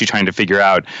they're actually trying to figure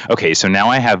out, okay, so now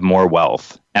I have more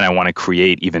wealth and I want to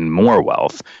create even more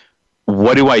wealth.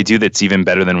 What do I do that's even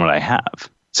better than what I have?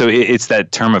 So it's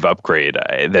that term of upgrade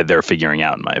that they're figuring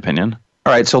out, in my opinion.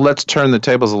 All right, so let's turn the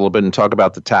tables a little bit and talk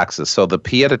about the taxes. So the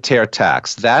pied-à-terre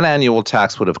tax, that annual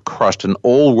tax would have crushed an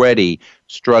already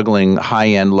struggling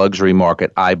high-end luxury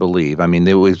market, I believe. I mean,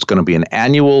 there was going to be an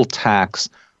annual tax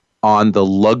on the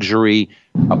luxury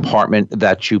apartment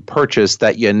that you purchase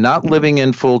that you're not living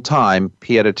in full-time.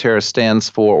 Pied-à-terre stands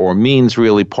for, or means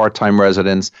really, part-time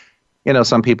residence.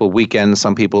 Some people weekends,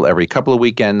 some people every couple of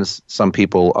weekends, some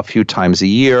people a few times a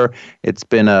year. It's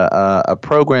been a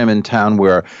program in town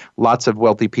where lots of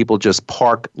wealthy people just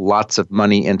park lots of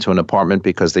money into an apartment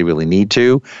because they really need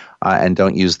to and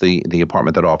don't use the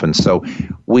apartment that often. So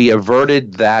we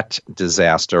averted that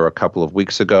disaster a couple of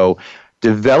weeks ago.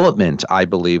 Development, I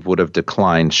believe, would have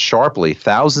declined sharply,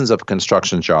 thousands of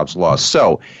construction jobs lost.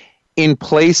 So in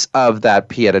place of that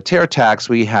pied-à-terre tax,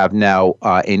 we have now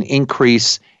an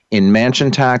increase in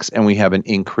mansion tax, and we have an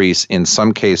increase in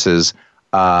some cases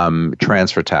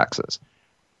transfer taxes.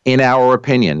 In our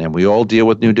opinion, and we all deal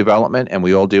with new development and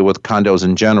we all deal with condos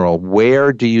in general,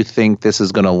 where do you think this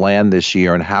is going to land this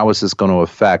year, and how is this going to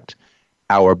affect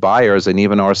our buyers and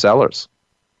even our sellers?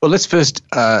 Well, let's first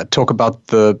talk about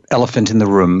the elephant in the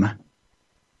room.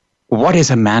 What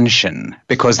is a mansion?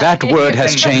 Because that word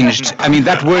has changed. I mean,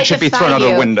 that word should be thrown out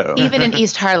the window. Even in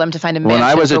East Harlem, to find a mansion. When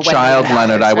I was a child,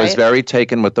 Leonard, I was very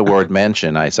taken with the word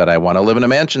mansion. I said, I want to live in a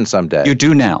mansion someday. You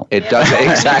do now. It does,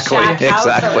 exactly.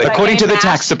 According to the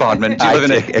tax department.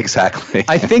 Exactly.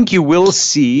 I think you will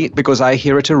see, because I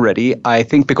hear it already, I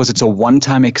think because it's a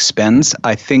one-time expense,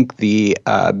 I think the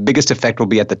biggest effect will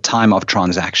be at the time of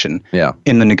transaction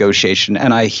in the negotiation.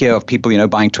 And I hear of people,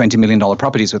 buying $20 million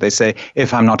properties where they say,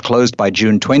 if I'm not closed by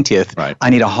June 20th, I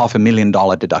need a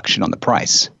 $500,000 deduction on the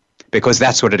price, because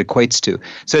that's what it equates to.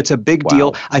 So it's a big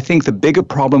deal. I think the bigger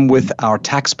problem with our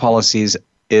tax policies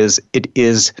is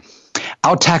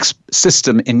our tax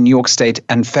system in New York State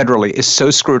and federally is so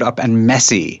screwed up and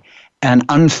messy and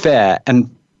unfair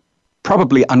and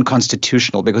probably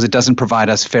unconstitutional because it doesn't provide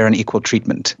us fair and equal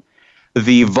treatment.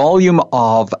 The volume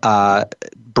of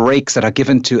breaks that are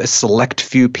given to a select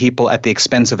few people at the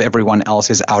expense of everyone else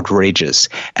is outrageous.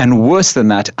 And worse than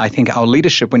that, I think our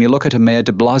leadership, when you look at a Mayor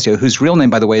de Blasio, whose real name,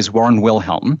 by the way, is Warren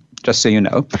Wilhelm, just so you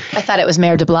know. I thought it was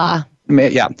Mayor de Blas.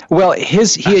 Yeah. Well,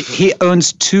 he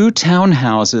owns 2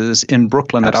 townhouses in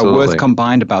Brooklyn that are worth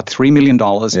combined about $3 million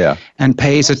and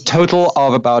pays a total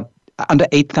of about under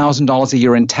 $8,000 a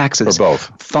year in taxes. For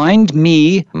both. Find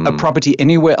me a property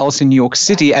anywhere else in New York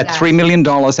City at $3 million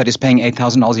that is paying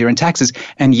 $8,000 a year in taxes.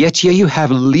 And yet here you have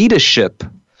leadership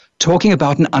talking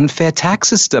about an unfair tax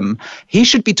system. He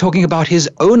should be talking about his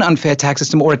own unfair tax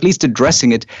system, or at least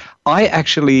addressing it. I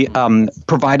actually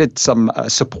provided some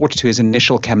support to his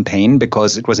initial campaign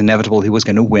because it was inevitable he was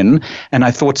going to win. And I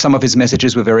thought some of his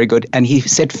messages were very good. And he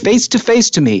said face to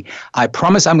face to me, I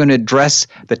promise I'm going to address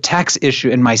the tax issue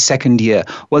in my second year.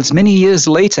 Well, it's many years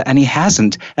later and he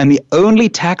hasn't. And the only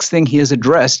tax thing he has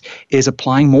addressed is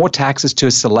applying more taxes to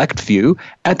a select few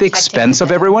at the expense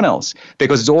of everyone else,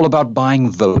 because it's all about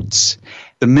buying votes.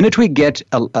 The minute we get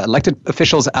elected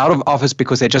officials out of office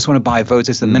because they just want to buy votes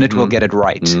is the minute we'll get it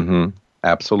right.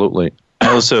 Absolutely.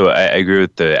 I agree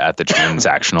with at the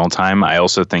transactional time. I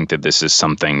also think that this is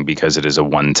something, because it is a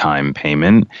one-time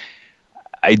payment.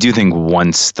 I do think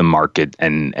once the market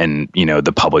and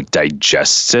the public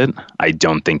digests it, I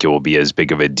don't think it will be as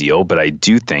big of a deal, but I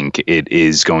do think it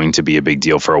is going to be a big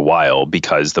deal for a while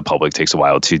because the public takes a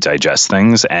while to digest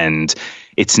things, and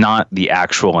it's not the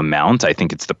actual amount. I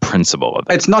think it's the principle of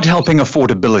it. It's not helping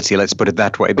affordability, let's put it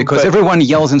that way, because everyone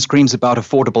yells and screams about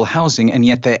affordable housing, and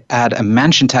yet they add a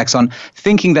mansion tax on,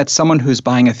 thinking that someone who's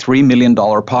buying a $3 million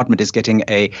apartment is getting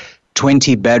a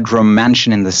 20-bedroom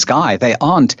mansion in the sky. They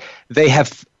aren't. They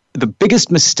have the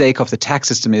biggest mistake of the tax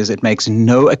system is it makes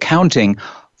no accounting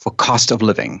for cost of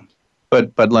living.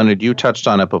 But Leonard, you touched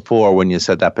on it before when you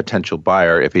said that potential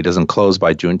buyer, if he doesn't close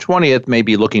by June 20th, may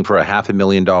be looking for a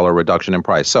 $500,000 reduction in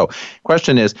price. So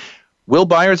question is, will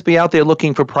buyers be out there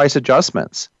looking for price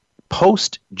adjustments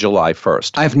post July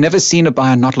 1st? I've never seen a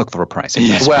buyer not look for a price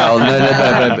adjustment. Well,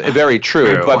 no, very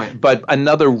true. But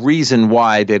another reason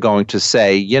why they're going to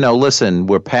say, listen,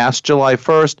 we're past July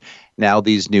 1st. Now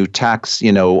these new tax,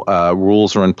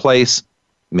 rules are in place.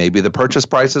 Maybe the purchase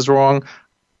price is wrong.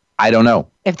 I don't know.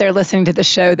 If they're listening to the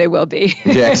show, they will be.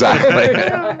 Yeah,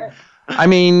 exactly. I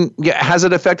mean, has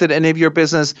it affected any of your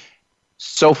business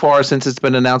so far since it's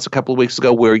been announced a couple of weeks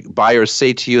ago, where buyers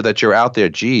say to you that you're out there,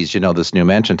 geez, this new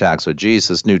mansion tax, or geez,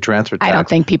 this new transfer tax? I don't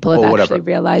think people have actually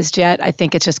realized yet. I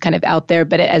think it's just kind of out there.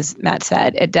 But as Matt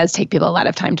said, it does take people a lot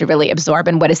of time to really absorb.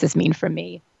 And what does this mean for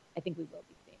me? I think we will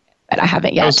be seeing it, but I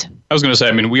haven't yet. I was going to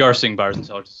say, we are seeing buyers and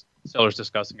sellers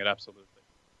discussing it, absolutely.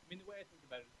 The way I think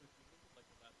about it is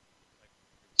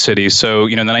city. So,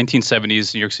 in the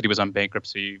 1970s, New York City was on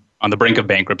the brink of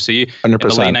bankruptcy. 100%. In the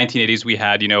late 1980s, we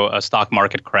had, a stock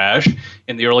market crash.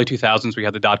 In the early 2000s, we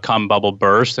had the dot-com bubble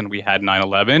burst, and we had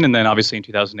 9/11. And then obviously in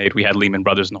 2008, we had Lehman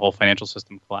Brothers and the whole financial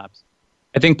system collapse.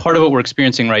 I think part of what we're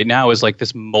experiencing right now is like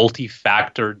this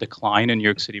multi-factor decline in New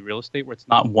York City real estate, where it's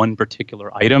not one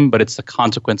particular item, but it's the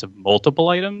consequence of multiple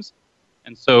items.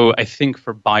 And so I think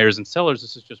for buyers and sellers,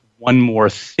 this is just one more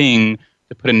thing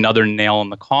to put another nail in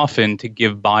the coffin to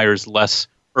give buyers less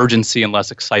urgency and less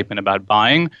excitement about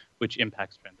buying, which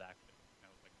impacts transactions.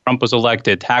 Like Trump was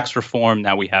elected, tax reform,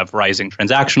 now we have rising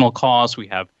transactional costs, we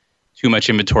have too much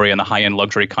inventory on the high-end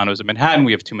luxury condos in Manhattan.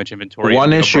 We have too much inventory.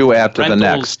 One issue after the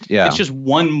next. Yeah. It's just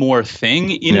one more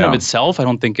thing in and of itself. I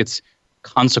don't think it's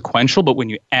consequential, but when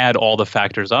you add all the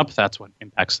factors up, that's what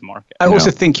impacts the market. I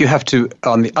also think you have to,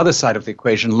 on the other side of the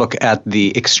equation, look at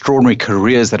the extraordinary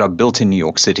careers that are built in New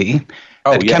York City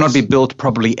that cannot be built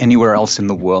probably anywhere else in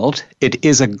the world. It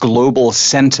is a global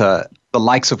center, the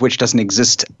likes of which doesn't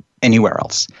exist anywhere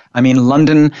else. I mean,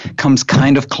 London comes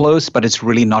kind of close, but it's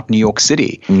really not New York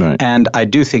City. Right. And I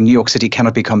do think New York City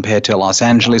cannot be compared to Los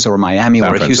Angeles or Miami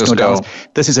or Houston or Dallas.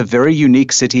 This is a very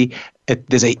unique city.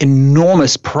 There's an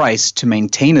enormous price to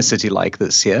maintain a city like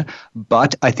this here,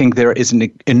 but I think there is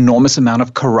an enormous amount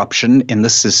of corruption in the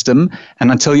system.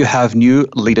 And until you have new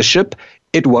leadership,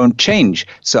 it won't change.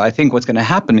 So I think what's going to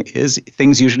happen is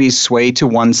things usually sway to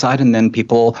one side and then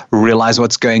people realize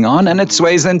what's going on, and it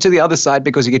sways then to the other side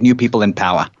because you get new people in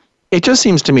power. It just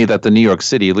seems to me that the New York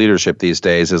City leadership these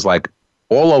days is like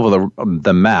all over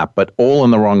the map, but all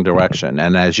in the wrong direction.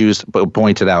 And as you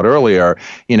pointed out earlier,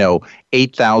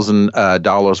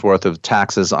 $8,000 worth of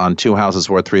taxes on two houses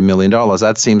worth $3 million.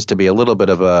 That seems to be a little bit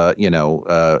of a,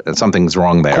 something's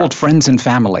wrong there. Called friends and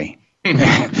family. Well,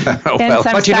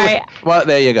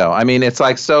 there you go. I mean, it's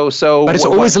like so. But it's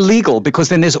always illegal because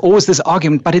then there's always this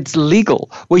argument, but it's legal.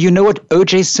 Well, you know what?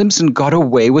 O.J. Simpson got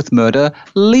away with murder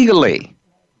legally.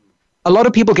 A lot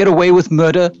of people get away with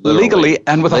murder legally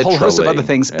and with a whole host of other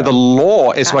things. Yeah. The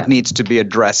law is what needs to be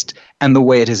addressed and the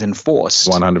way it is enforced.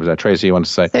 100%. Tracy, you want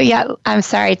to say? So, I'm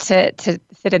sorry to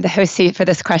sit in the host seat for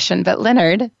this question, but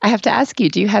Leonard, I have to ask you,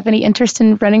 do you have any interest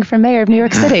in running for mayor of New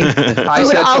York City? We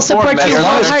would all support you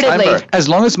wholeheartedly. As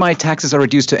long as my taxes are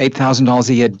reduced to $8,000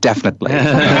 a year, definitely.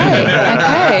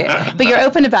 Okay. But you're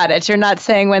open about it. You're not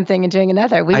saying one thing and doing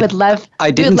another. We would love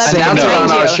I didn't say announce it on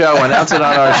our show. Announce it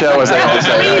on our show, as they all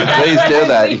say. Please do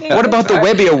that. What about the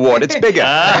Webby Award? It's bigger.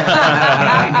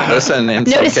 Listen,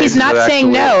 notice he's not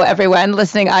saying no, everyone,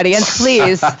 listening audience.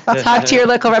 Please talk to your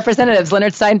local representatives.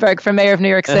 Leonard Steinberg for mayor of New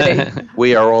York City.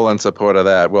 We are all in support of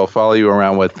that. We'll follow you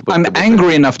around with I'm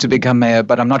angry enough to become mayor,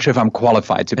 but I'm not sure if I'm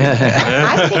qualified to be mayor.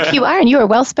 I think you are, and you are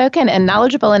well-spoken and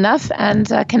knowledgeable enough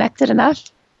and connected enough.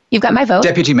 You've got my vote.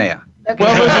 Deputy mayor. Okay.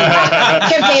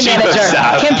 Campaign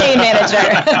manager.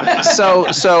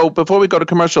 So before we go to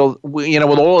commercial,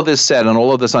 with all of this said and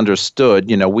all of this understood,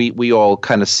 we all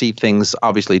kind of see things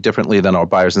obviously differently than our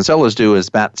buyers and sellers do.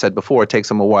 As Matt said before, it takes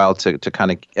them a while to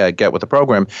kind of get with the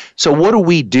program. So what do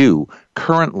we do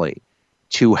currently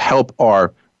to help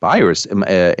our buyers,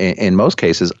 in most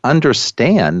cases,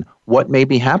 understand what may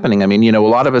be happening? I mean, a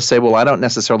lot of us say, well, I don't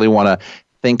necessarily want to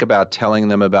think about telling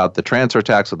them about the transfer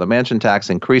tax or the mansion tax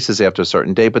increases after a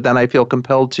certain date, but then I feel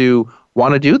compelled to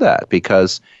want to do that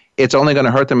because it's only going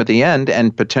to hurt them at the end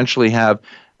and potentially have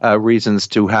reasons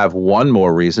to have one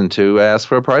more reason to ask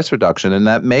for a price reduction, and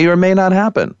that may or may not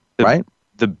happen, right?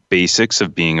 The basics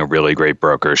of being a really great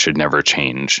broker should never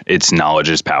change. It's knowledge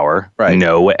is power. Right.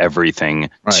 Know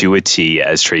everything to a T,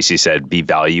 as Tracy said, be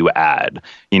value add.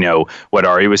 What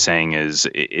Ari was saying is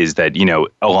that,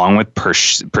 along with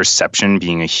perception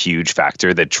being a huge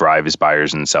factor that drives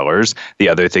buyers and sellers, the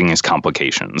other thing is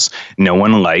complications. No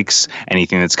one likes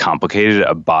anything that's complicated,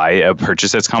 a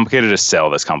purchase that's complicated, a sale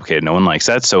that's complicated. No one likes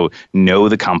that. So know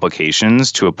the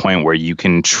complications to a point where you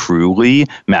can truly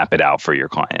map it out for your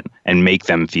client and make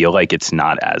them feel like it's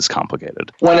not as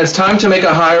complicated. When it's time to make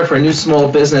a hire for a new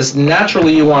small business,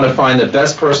 naturally you want to find the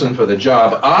best person for the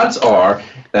job. Odds are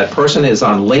that person is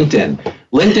on LinkedIn.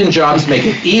 LinkedIn Jobs make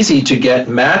it easy to get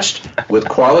matched with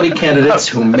quality candidates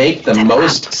who make the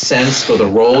most sense for the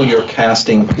role you're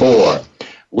casting for.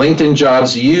 LinkedIn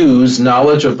Jobs use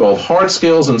knowledge of both hard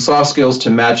skills and soft skills to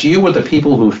match you with the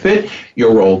people who fit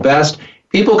your role best.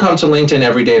 People come to LinkedIn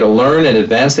every day to learn and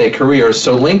advance their careers,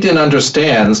 so LinkedIn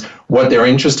understands what they're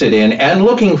interested in and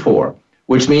looking for,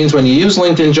 which means when you use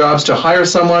LinkedIn Jobs to hire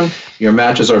someone, your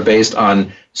matches are based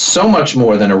on so much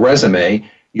more than a resume.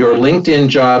 Your LinkedIn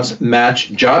Jobs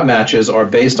job matches are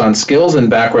based on skills and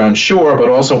background, sure, but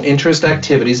also interest,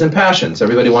 activities, and passions.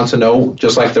 Everybody wants to know,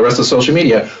 just like the rest of social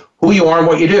media, who you are and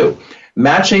what you do.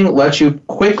 Matching lets you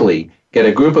quickly get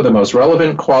a group of the most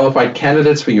relevant, qualified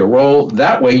candidates for your role.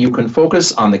 That way you can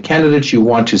focus on the candidates you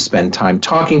want to spend time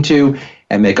talking to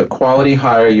and make a quality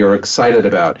hire you're excited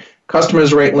about.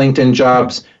 Customers rate LinkedIn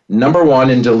Jobs number one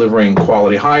in delivering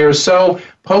quality hires. So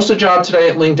post a job today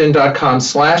at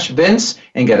linkedin.com/Vince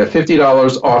and get a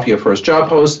 $50 off your first job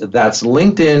post. That's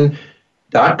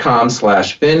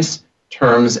linkedin.com/Vince.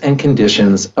 Terms and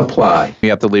conditions apply. You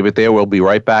have to leave it there. We'll be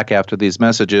right back after these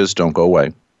messages. Don't go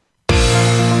away.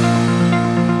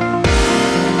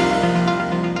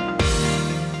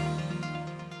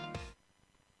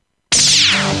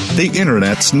 The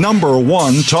Internet's number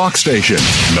one talk station.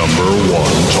 Number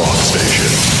one talk station.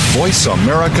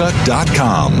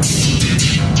 VoiceAmerica.com.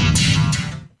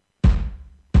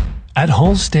 At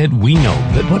Halstead, we know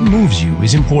that what moves you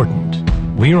is important.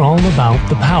 We're all about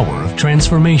the power of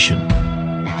transformation.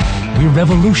 We're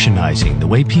revolutionizing the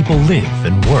way people live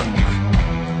and work.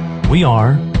 We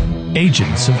are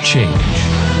agents of change.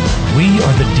 We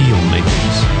are the deal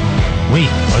makers. We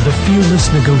are the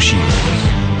fearless negotiators.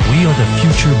 We are the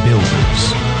future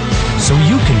builders. So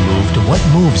you can move to what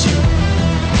moves you.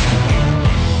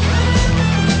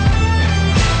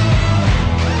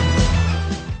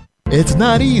 It's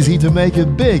not easy to make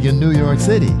it big in New York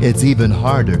City. It's even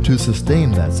harder to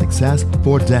sustain that success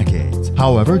for decades.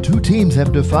 However, two teams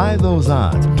have defied those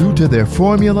odds due to their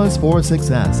formulas for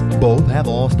success. Both have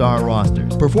all-star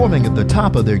rosters, performing at the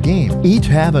top of their game. Each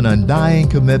have an undying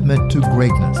commitment to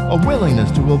greatness, a willingness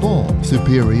to evolve,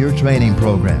 superior training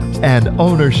programs, and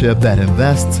ownership that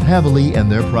invests heavily in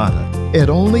their product. It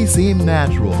only seemed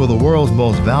natural for the world's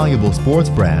most valuable sports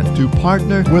brand to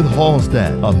partner with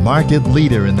Halstead, a market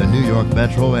leader in the New York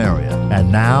metro area, and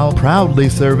now proudly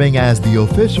serving as the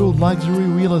official luxury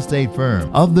real estate firm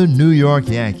of the New York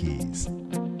Yankees.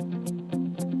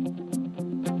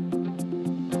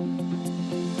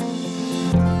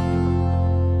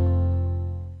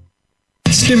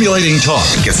 Stimulating talk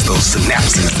gets those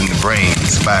synapses in the brain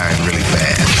firing really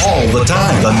fast. All the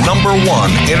time. The number one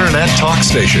Internet talk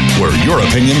station where your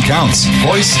opinion counts.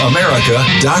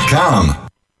 VoiceAmerica.com.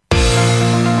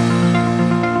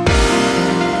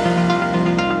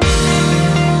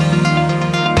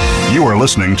 You are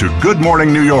listening to Good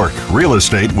Morning New York, Real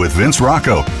Estate with Vince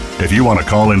Rocco. If you want to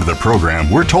call into the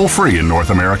program, we're toll-free in North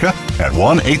America at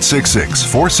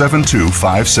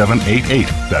 1-866-472-5788.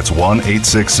 That's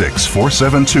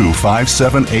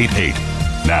 1-866-472-5788.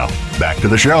 Now, back to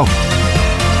the show.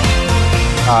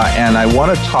 And I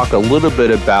want to talk a little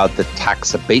bit about the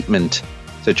tax abatement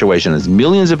situation. As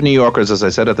millions of New Yorkers, as I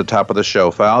said at the top of the show,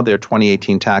 filed their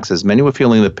 2018 taxes, many were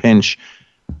feeling the pinch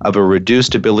of a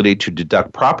reduced ability to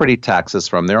deduct property taxes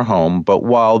from their home. But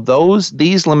while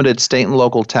these limited state and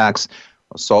local tax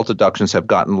SALT deductions have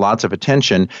gotten lots of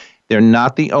attention, they're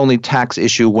not the only tax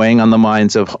issue weighing on the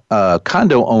minds of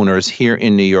condo owners here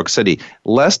in New York City.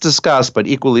 Less discussed but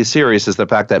equally serious is the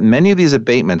fact that many of these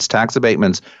abatements, tax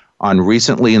abatements, on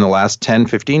recently in the last 10,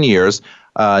 15 years,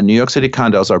 New York City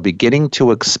condos are beginning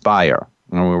to expire.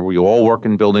 We all work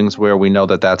in buildings where we know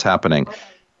that that's happening.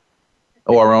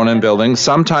 Or own in buildings,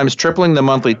 sometimes tripling the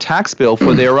monthly tax bill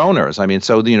for their owners. I mean,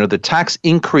 so, the tax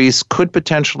increase could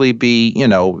potentially be,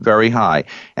 very high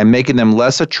and making them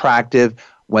less attractive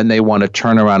when they want to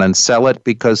turn around and sell it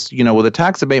because, with a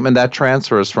tax abatement, that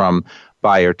transfers from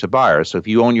buyer to buyer. So if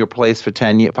you own your place for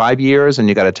 5 years and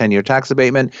you got a 10-year tax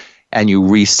abatement and you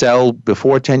resell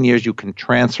before 10 years, you can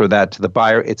transfer that to the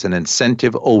buyer. It's an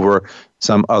incentive over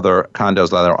some other condos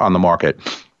that are on the market.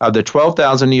 Of the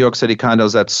 12,000 New York City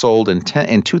condos that sold in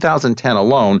 2010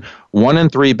 alone, 1 in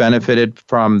 3 benefited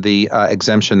from the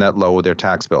exemption that lowered their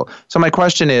tax bill. So my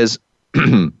question is,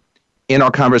 in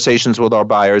our conversations with our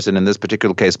buyers, and in this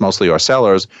particular case, mostly our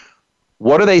sellers,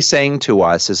 what are they saying to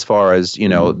us as far as,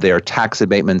 their tax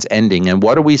abatements ending, and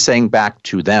what are we saying back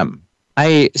to them?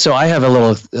 So I have a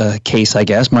little case, I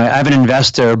guess. I have an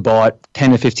investor bought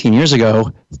 10 to 15 years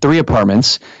ago 3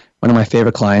 apartments, one of my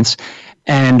favorite clients,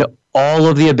 and all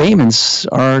of the abatements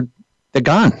they're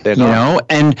gone,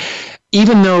 and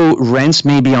even though rents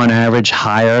may be on average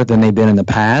higher than they've been in the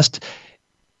past,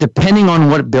 depending on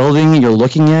what building you're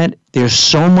looking at, there's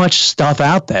so much stuff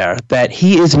out there that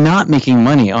he is not making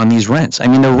money on these rents. I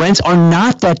mean, the rents are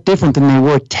not that different than they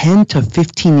were 10 to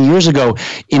 15 years ago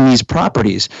in these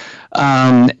properties.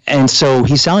 And so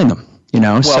he's selling them.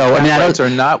 Rents are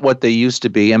not what they used to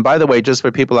be. And by the way, just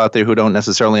for people out there who don't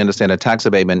necessarily understand a tax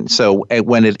abatement, so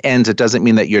when it ends, it doesn't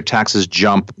mean that your taxes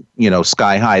jump,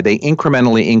 sky high. They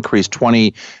incrementally increase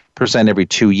 20% every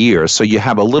 2 years. So you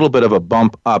have a little bit of a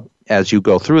bump up as you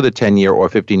go through the 10-year or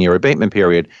 15-year abatement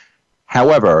period.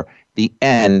 However, the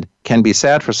end can be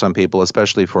sad for some people,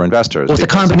 especially for investors. Well, it's a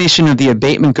combination of the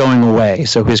abatement going away,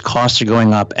 so his costs are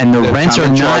going up, and the rents are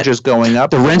not charges going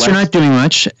up. The rents are not doing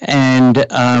much, and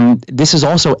this is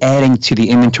also adding to the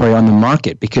inventory on the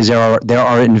market because there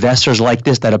are investors like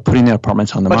this that are putting their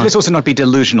apartments on the market. But let's also not be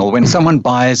delusional. When someone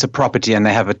buys a property and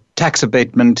they have a tax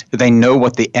abatement, they know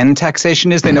what the end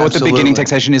taxation is. They know what the beginning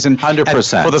taxation is, and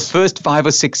 100%. For the first 5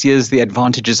 or 6 years, the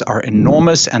advantages are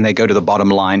enormous, and they go to the bottom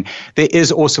line. There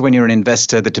is also, when you're an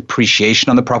investor, the depreciation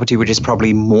on the property, which is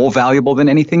probably more valuable than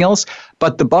anything else.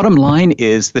 But the bottom line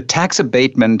is the tax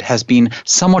abatement has been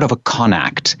somewhat of a con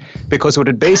act, because what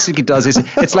it basically does is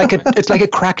it's like a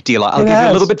crack dealer. I'll give you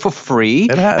a little bit for free,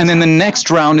 and then the next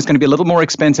round is going to be a little more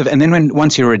expensive, and then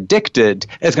once you're addicted,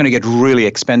 it's going to get really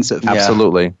expensive.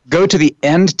 Absolutely. Go to the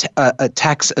end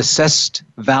tax assessed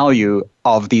value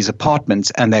of these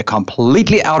apartments, and they're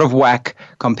completely out of whack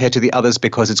compared to the others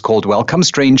because it's called welcome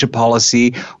stranger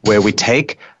policy, where we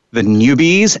take the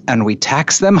newbies and we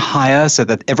tax them higher so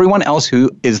that everyone else who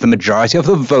is the majority of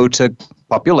the voter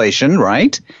population,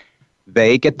 right,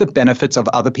 they get the benefits of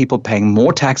other people paying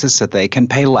more taxes so they can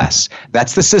pay less.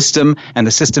 That's the system, and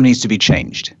the system needs to be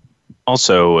changed.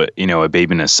 Also,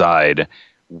 abatement aside,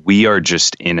 we are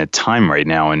just in a time right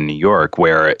now in New York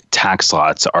where tax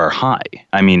lots are high.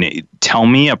 I mean, tell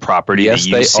me a property that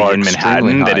you see in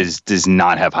Manhattan that does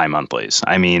not have high monthlies.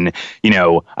 I mean,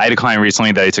 I had a client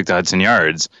recently that I took to Hudson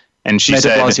Yards, and she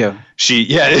said,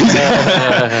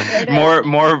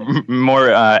 more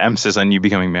emphasis on you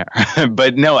becoming mayor.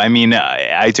 But no, I mean,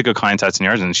 I took a client to Hudson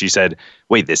Yards, and she said,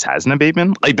 wait, this has an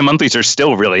abatement? Like, the monthlies are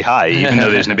still really high, even though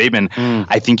there's an abatement.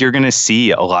 I think you're going to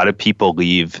see a lot of people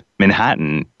leave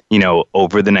Manhattan,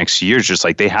 over the next years, just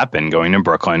like they have been, going to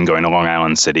Brooklyn, going to Long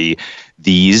Island City.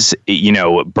 These,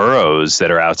 boroughs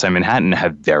that are outside Manhattan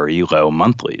have very low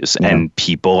monthlies, and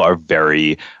people are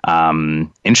very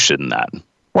interested in that.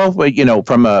 Well,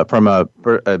 from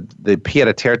the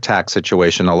pied-à-terre tax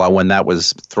situation, a lot when that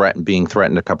was being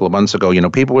threatened a couple of months ago,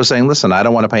 people were saying, listen, I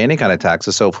don't want to pay any kind of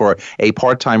taxes. So for a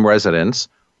part-time residence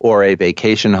or a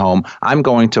vacation home, I'm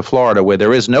going to Florida where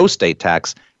there is no state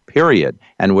tax, period,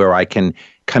 and where I can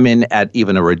come in at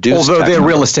even a reduced Although tax their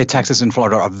number. Real estate taxes in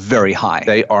Florida are very high.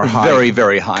 They are high. Very,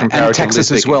 very high. And Texas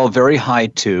speaking. as well, very high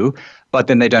too. But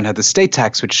then they don't have the state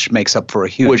tax, which makes up for a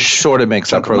huge which sort of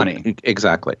makes up for money.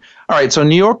 Exactly. All right. So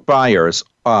New York buyers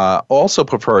also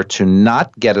prefer to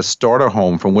not get a starter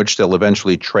home from which they'll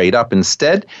eventually trade up.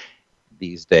 Instead,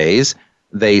 these days,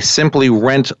 they simply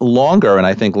rent longer, and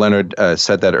I think Leonard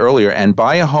said that earlier, and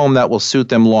buy a home that will suit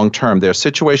them long term. Their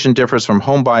situation differs from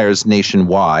home buyers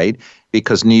nationwide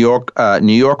because New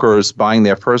Yorkers buying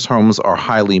their first homes are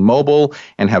highly mobile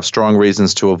and have strong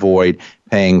reasons to avoid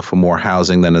paying for more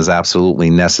housing than is absolutely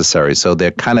necessary. So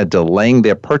they're kind of delaying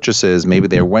their purchases. Maybe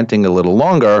they're renting a little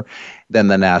longer than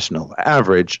the national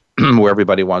average, where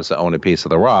everybody wants to own a piece of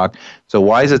the rock. So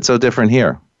why is it so different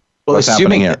here? Well,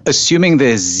 assuming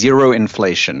there's zero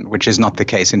inflation, which is not the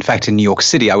case. In fact, in New York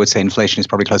City, I would say inflation is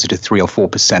probably closer to 3 or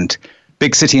 4%.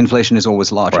 Big city inflation is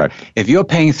always larger. Right. If you're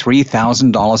paying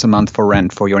 $3,000 a month for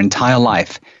rent for your entire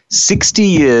life, 60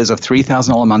 years of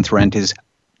 $3,000 a month rent is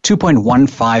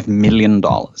 $2.15 million.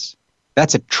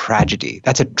 That's a tragedy.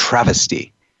 That's a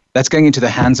travesty. That's going into the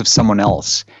hands of someone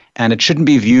else. And it shouldn't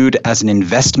be viewed as an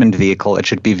investment vehicle. It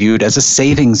should be viewed as a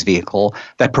savings vehicle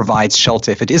that provides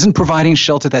shelter. If it isn't providing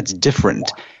shelter, that's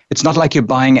different. It's not like you're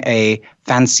buying a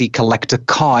fancy collector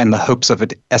car in the hopes of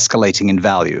it escalating in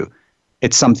value.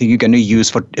 It's something you're going to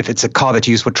use if it's a car that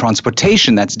you use for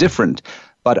transportation, that's different.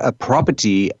 But a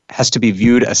property has to be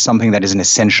viewed as something that is an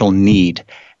essential need.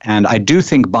 And I do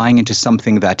think buying into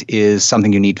something that is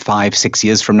something you need 5-6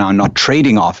 years from now and not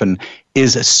trading often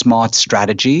is a smart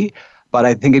strategy. But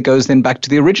I think it goes then back to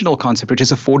the original concept, which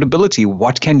is affordability.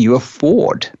 What can you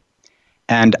afford?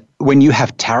 And when you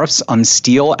have tariffs on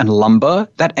steel and lumber,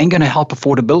 that ain't going to help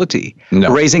affordability. No.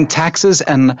 Raising taxes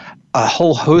and a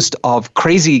whole host of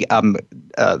crazy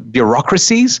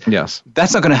bureaucracies, yes,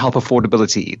 that's not going to help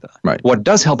affordability either. Right. What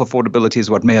does help affordability is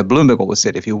what Mayor Bloomberg always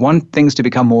said. If you want things to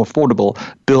become more affordable,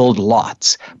 build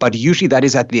lots. But usually that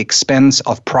is at the expense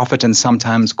of profit and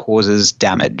sometimes causes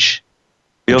damage.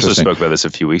 We also spoke about this a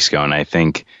few weeks ago, and I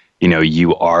think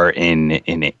you're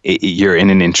in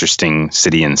an interesting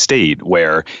city and state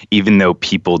where even though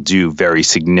people do very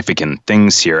significant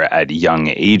things here at young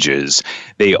ages,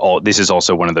 this is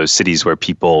also one of those cities where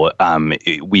people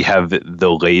we have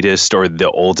the latest or the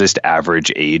oldest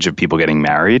average age of people getting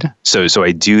married. So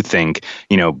I do think,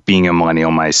 being a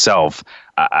millennial myself,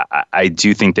 I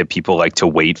do think that people like to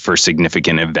wait for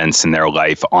significant events in their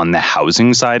life on the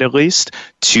housing side, at least,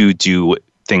 to do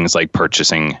things like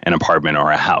purchasing an apartment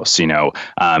or a house.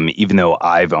 Even though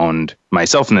I've owned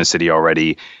myself in the city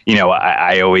already,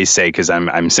 I always say, because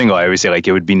I'm single, I always say like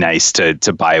it would be nice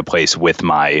to buy a place with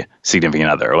my significant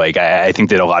other. Like I think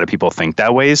that a lot of people think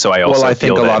that way. So I also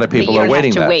think a lot of people are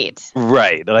waiting that. Wait.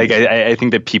 Right. Like I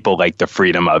think that people like the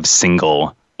freedom of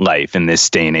single life in this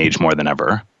day and age more than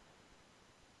ever.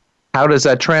 How does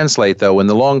that translate, though, in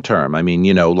the long term? I mean,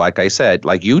 like I said,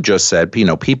 like you just said,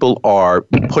 people are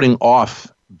putting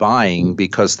off buying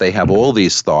because they have all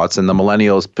these thoughts, and the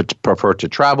millennials prefer to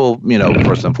travel,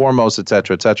 first and foremost, et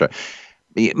cetera, et cetera.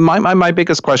 My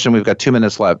biggest question, we've got 2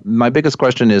 minutes left. My biggest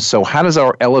question is, so how does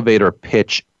our elevator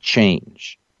pitch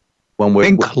change when we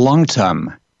think long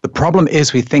term? The problem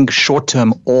is we think short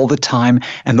term all the time,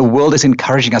 and the world is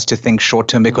encouraging us to think short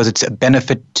term because it's a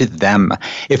benefit to them.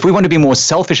 If we want to be more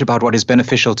selfish about what is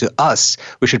beneficial to us,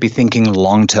 we should be thinking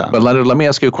long term. But Leonard, let me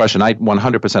ask you a question. I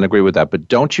 100% agree with that. But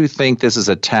don't you think this is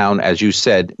a town, as you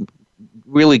said,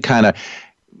 really kind of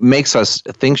makes us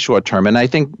think short term? And I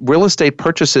think real estate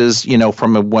purchases,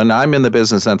 from when I'm in the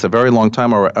business, and it's a very long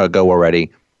time ago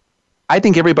already, I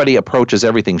think everybody approaches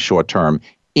everything short term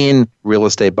in real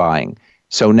estate buying.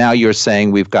 So now you're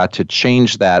saying we've got to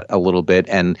change that a little bit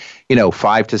and,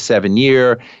 5 to 7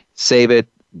 year, save it,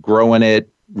 grow in it,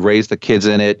 raise the kids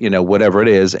in it, whatever it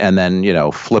is, and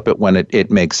then, flip it when it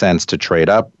makes sense to trade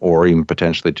up or even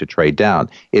potentially to trade down.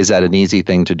 Is that an easy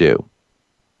thing to do?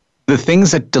 The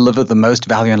things that deliver the most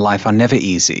value in life are never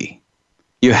easy.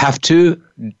 You have to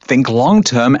think long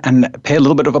term and pay a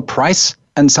little bit of a price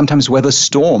and sometimes weather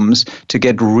storms to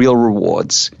get real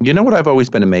rewards. You know what I've always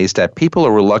been amazed at? People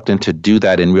are reluctant to do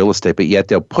that in real estate, but yet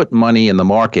they'll put money in the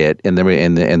market, in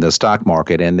the stock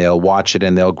market, and they'll watch it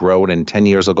and they'll grow it, and 10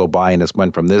 years will go by and it's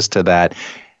went from this to that.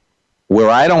 Where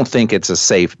I don't think it's a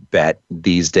safe bet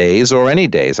these days or any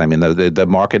days. I mean, the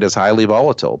market is highly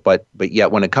volatile, but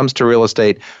yet when it comes to real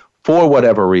estate, for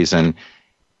whatever reason,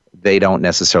 they don't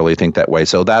necessarily think that way.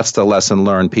 So that's the lesson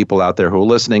learned. People out there who are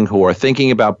listening, who are thinking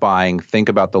about buying, think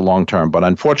about the long term. But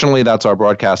unfortunately, that's our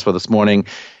broadcast for this morning.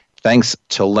 Thanks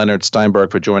to Leonard Steinberg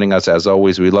for joining us. As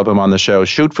always, we love him on the show.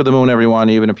 Shoot for the moon, everyone.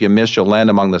 Even if you miss, you'll land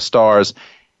among the stars.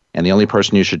 And the only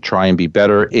person you should try and be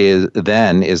better is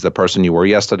the person you were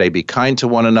yesterday. Be kind to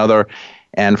one another.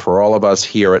 And for all of us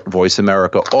here at Voice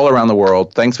America all around the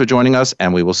world, thanks for joining us,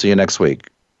 and we will see you next week.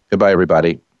 Goodbye,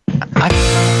 everybody.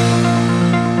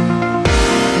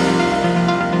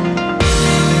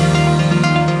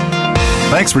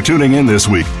 Thanks for tuning in this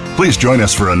week. Please join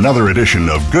us for another edition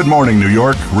of Good Morning New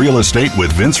York Real Estate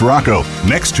with Vince Rocco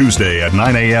next Tuesday at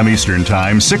 9 a.m. Eastern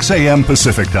Time, 6 a.m.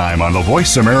 Pacific Time on the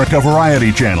Voice America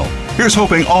Variety Channel. Here's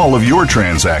hoping all of your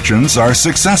transactions are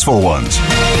successful ones.